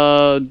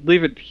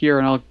 Leave it here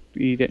and I'll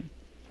eat it.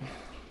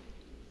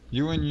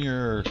 You and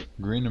your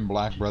green and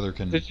black brother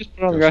can Just put it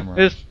go on the ground.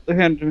 somewhere else. Just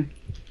hand it to me.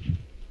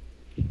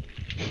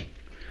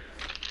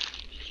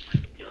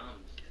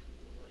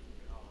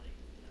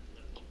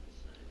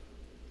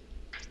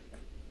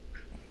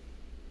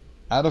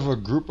 Out of a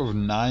group of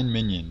 9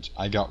 minions,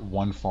 I got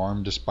 1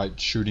 farm despite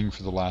shooting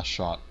for the last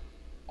shot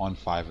on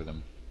 5 of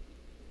them.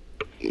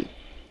 This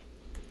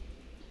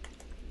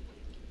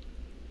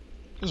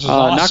is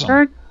awesome.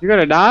 Nocturne? You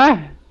gonna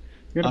die?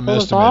 You gonna I'm pull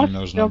this off? estimating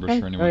those You numbers okay?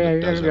 for anyone Oh, yeah, that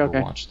you're does gonna ever be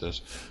okay. watch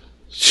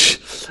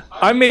this.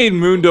 I made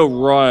Mundo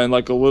run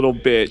like a little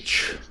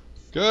bitch.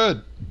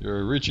 Good.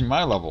 You're reaching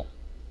my level.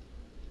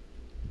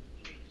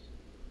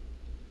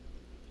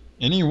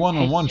 Any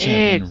one-on-one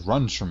champion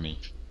runs from me.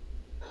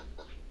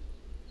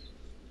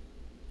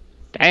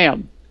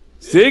 Damn.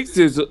 Ziggs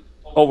is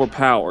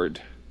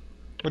overpowered.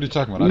 What are you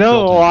talking about?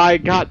 No, I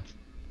got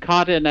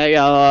caught in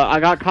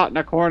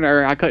a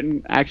corner. I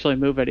couldn't actually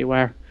move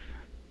anywhere.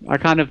 I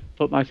kind of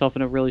put myself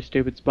in a really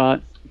stupid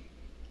spot.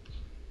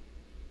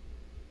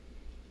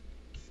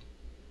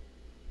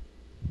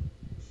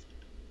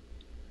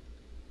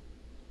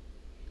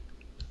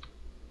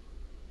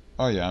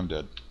 Oh yeah, I'm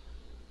dead.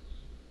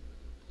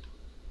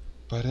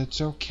 But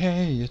it's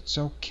okay, it's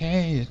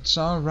okay, it's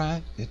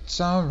alright, it's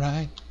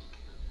alright.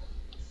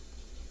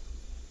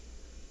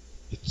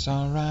 It's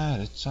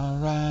alright, it's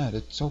alright,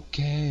 it's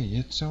okay,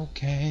 it's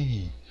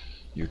okay.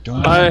 You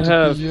don't I have to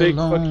have be big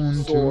alone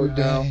fucking sword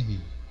now. today.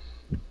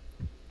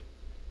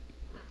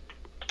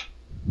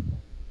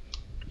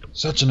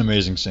 Such an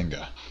amazing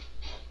singer.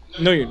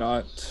 No, you're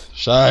not.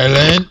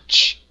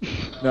 Silent.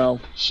 No.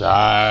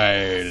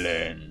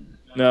 Silent.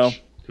 No.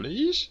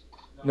 Please?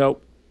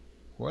 Nope.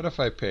 What if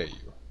I pay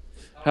you?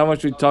 How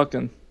much we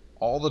talking?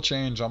 All the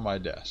change on my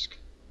desk.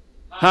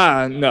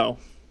 Ha, no.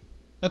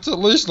 That's at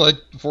least like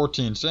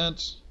 14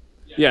 cents.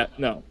 Yeah,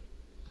 no.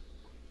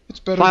 It's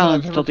better than I've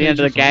Silence ever till the paid end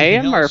you of the for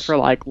anything game, or else. for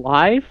like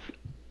live?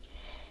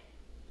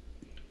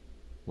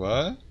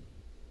 What?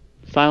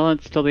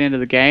 Silence till the end of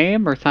the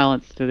game, or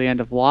silence to the end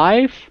of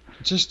live?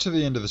 Just to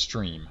the end of the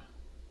stream.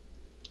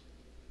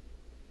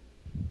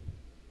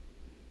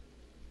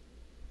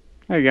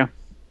 There you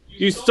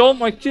You stole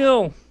my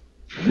kill. go.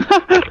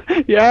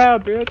 Yeah,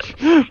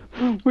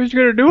 bitch. What you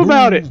gonna do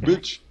about it? Move,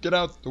 bitch, get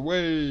out the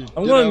way. I'm Get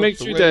going to out make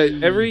the sure way.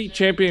 that every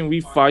champion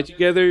we fight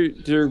together,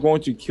 they're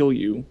going to kill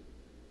you.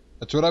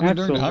 That's what I've been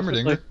doing to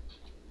Absolutely. Heimerdinger.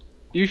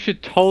 You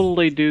should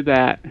totally do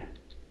that.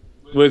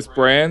 With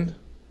Brand.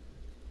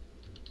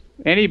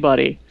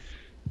 Anybody.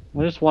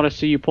 I just want to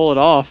see you pull it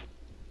off.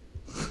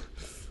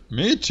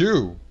 Me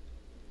too.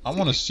 I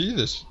want to see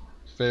this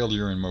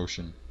failure in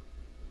motion.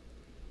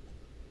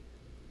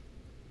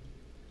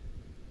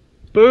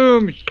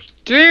 Boom!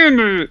 Damn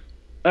it!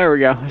 There we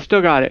go. I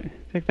still got it.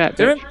 Take that,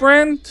 Damn bitch. it,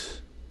 Brand.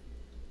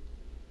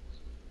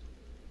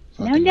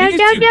 Fucking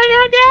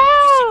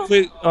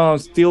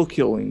Quit steal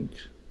killing.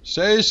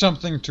 Say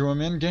something to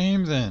him in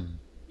game then.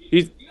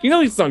 He's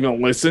not going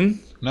to listen.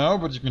 No,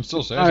 but you can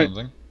still say Alright.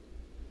 something.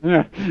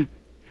 Yeah.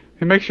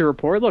 It makes your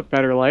report look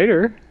better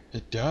later.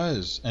 It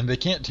does. And they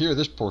can't hear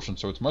this portion,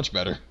 so it's much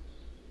better.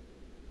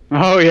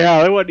 Oh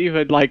yeah, they wouldn't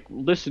even like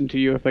listen to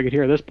you if they could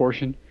hear this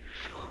portion.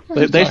 What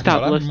are you They talking stopped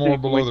about? I'm listening. more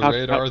when we below the talked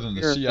radar about than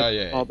the fear,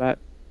 CIA. All that.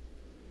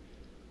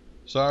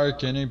 Sorry,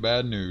 Kenny,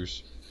 bad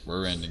news.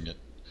 We're ending it.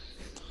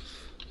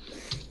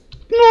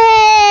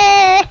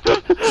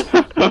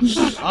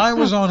 I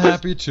was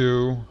unhappy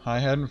too. I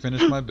hadn't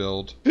finished my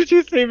build. Did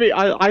you see me?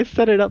 I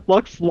set it up.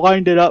 Lux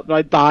lined it up, and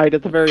I died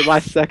at the very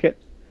last second.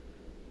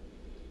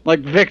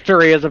 Like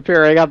victory is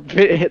appearing. I'm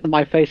hitting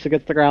my face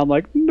against the ground.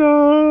 Like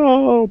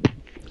no.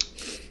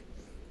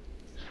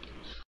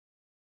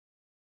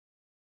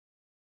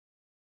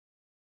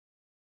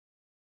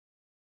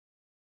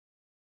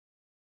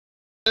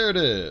 There it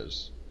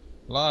is.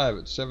 Live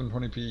at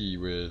 720p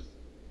with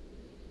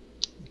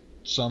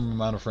some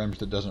amount of frames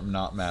that does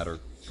not matter.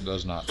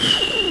 Does not.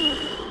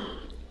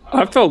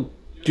 I felt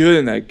good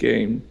in that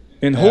game.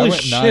 And Hey, I holy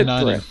went shit, 9-9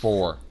 Brand. and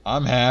 4.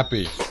 I'm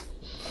happy.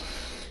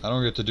 I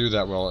don't get to do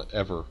that well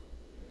ever.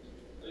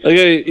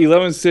 Okay,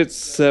 11, 6,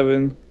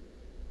 7.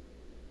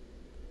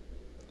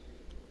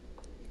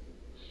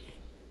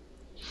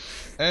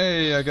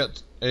 Hey, I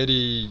got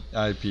 80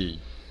 IP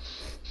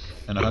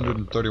and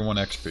 131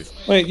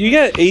 XP. Wait, you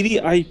got 80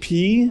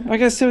 IP? I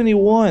got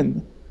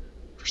 71.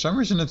 For some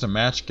reason, it's a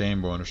match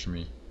game bonus for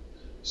me.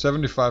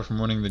 75 from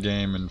winning the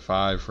game and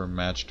 5 for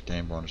matched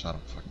game bonus. I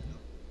don't fucking know.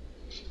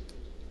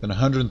 Then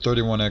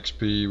 131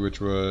 XP,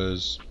 which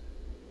was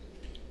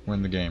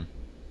win the game.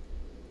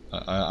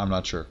 I'm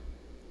not sure.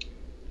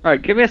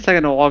 Alright, give me a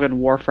second to log in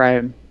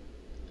Warframe.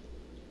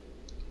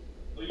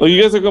 Oh,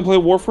 you guys are gonna play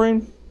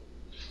Warframe?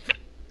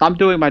 I'm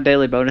doing my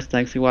daily bonus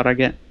thing, see what I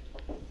get.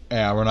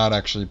 Yeah, we're not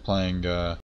actually playing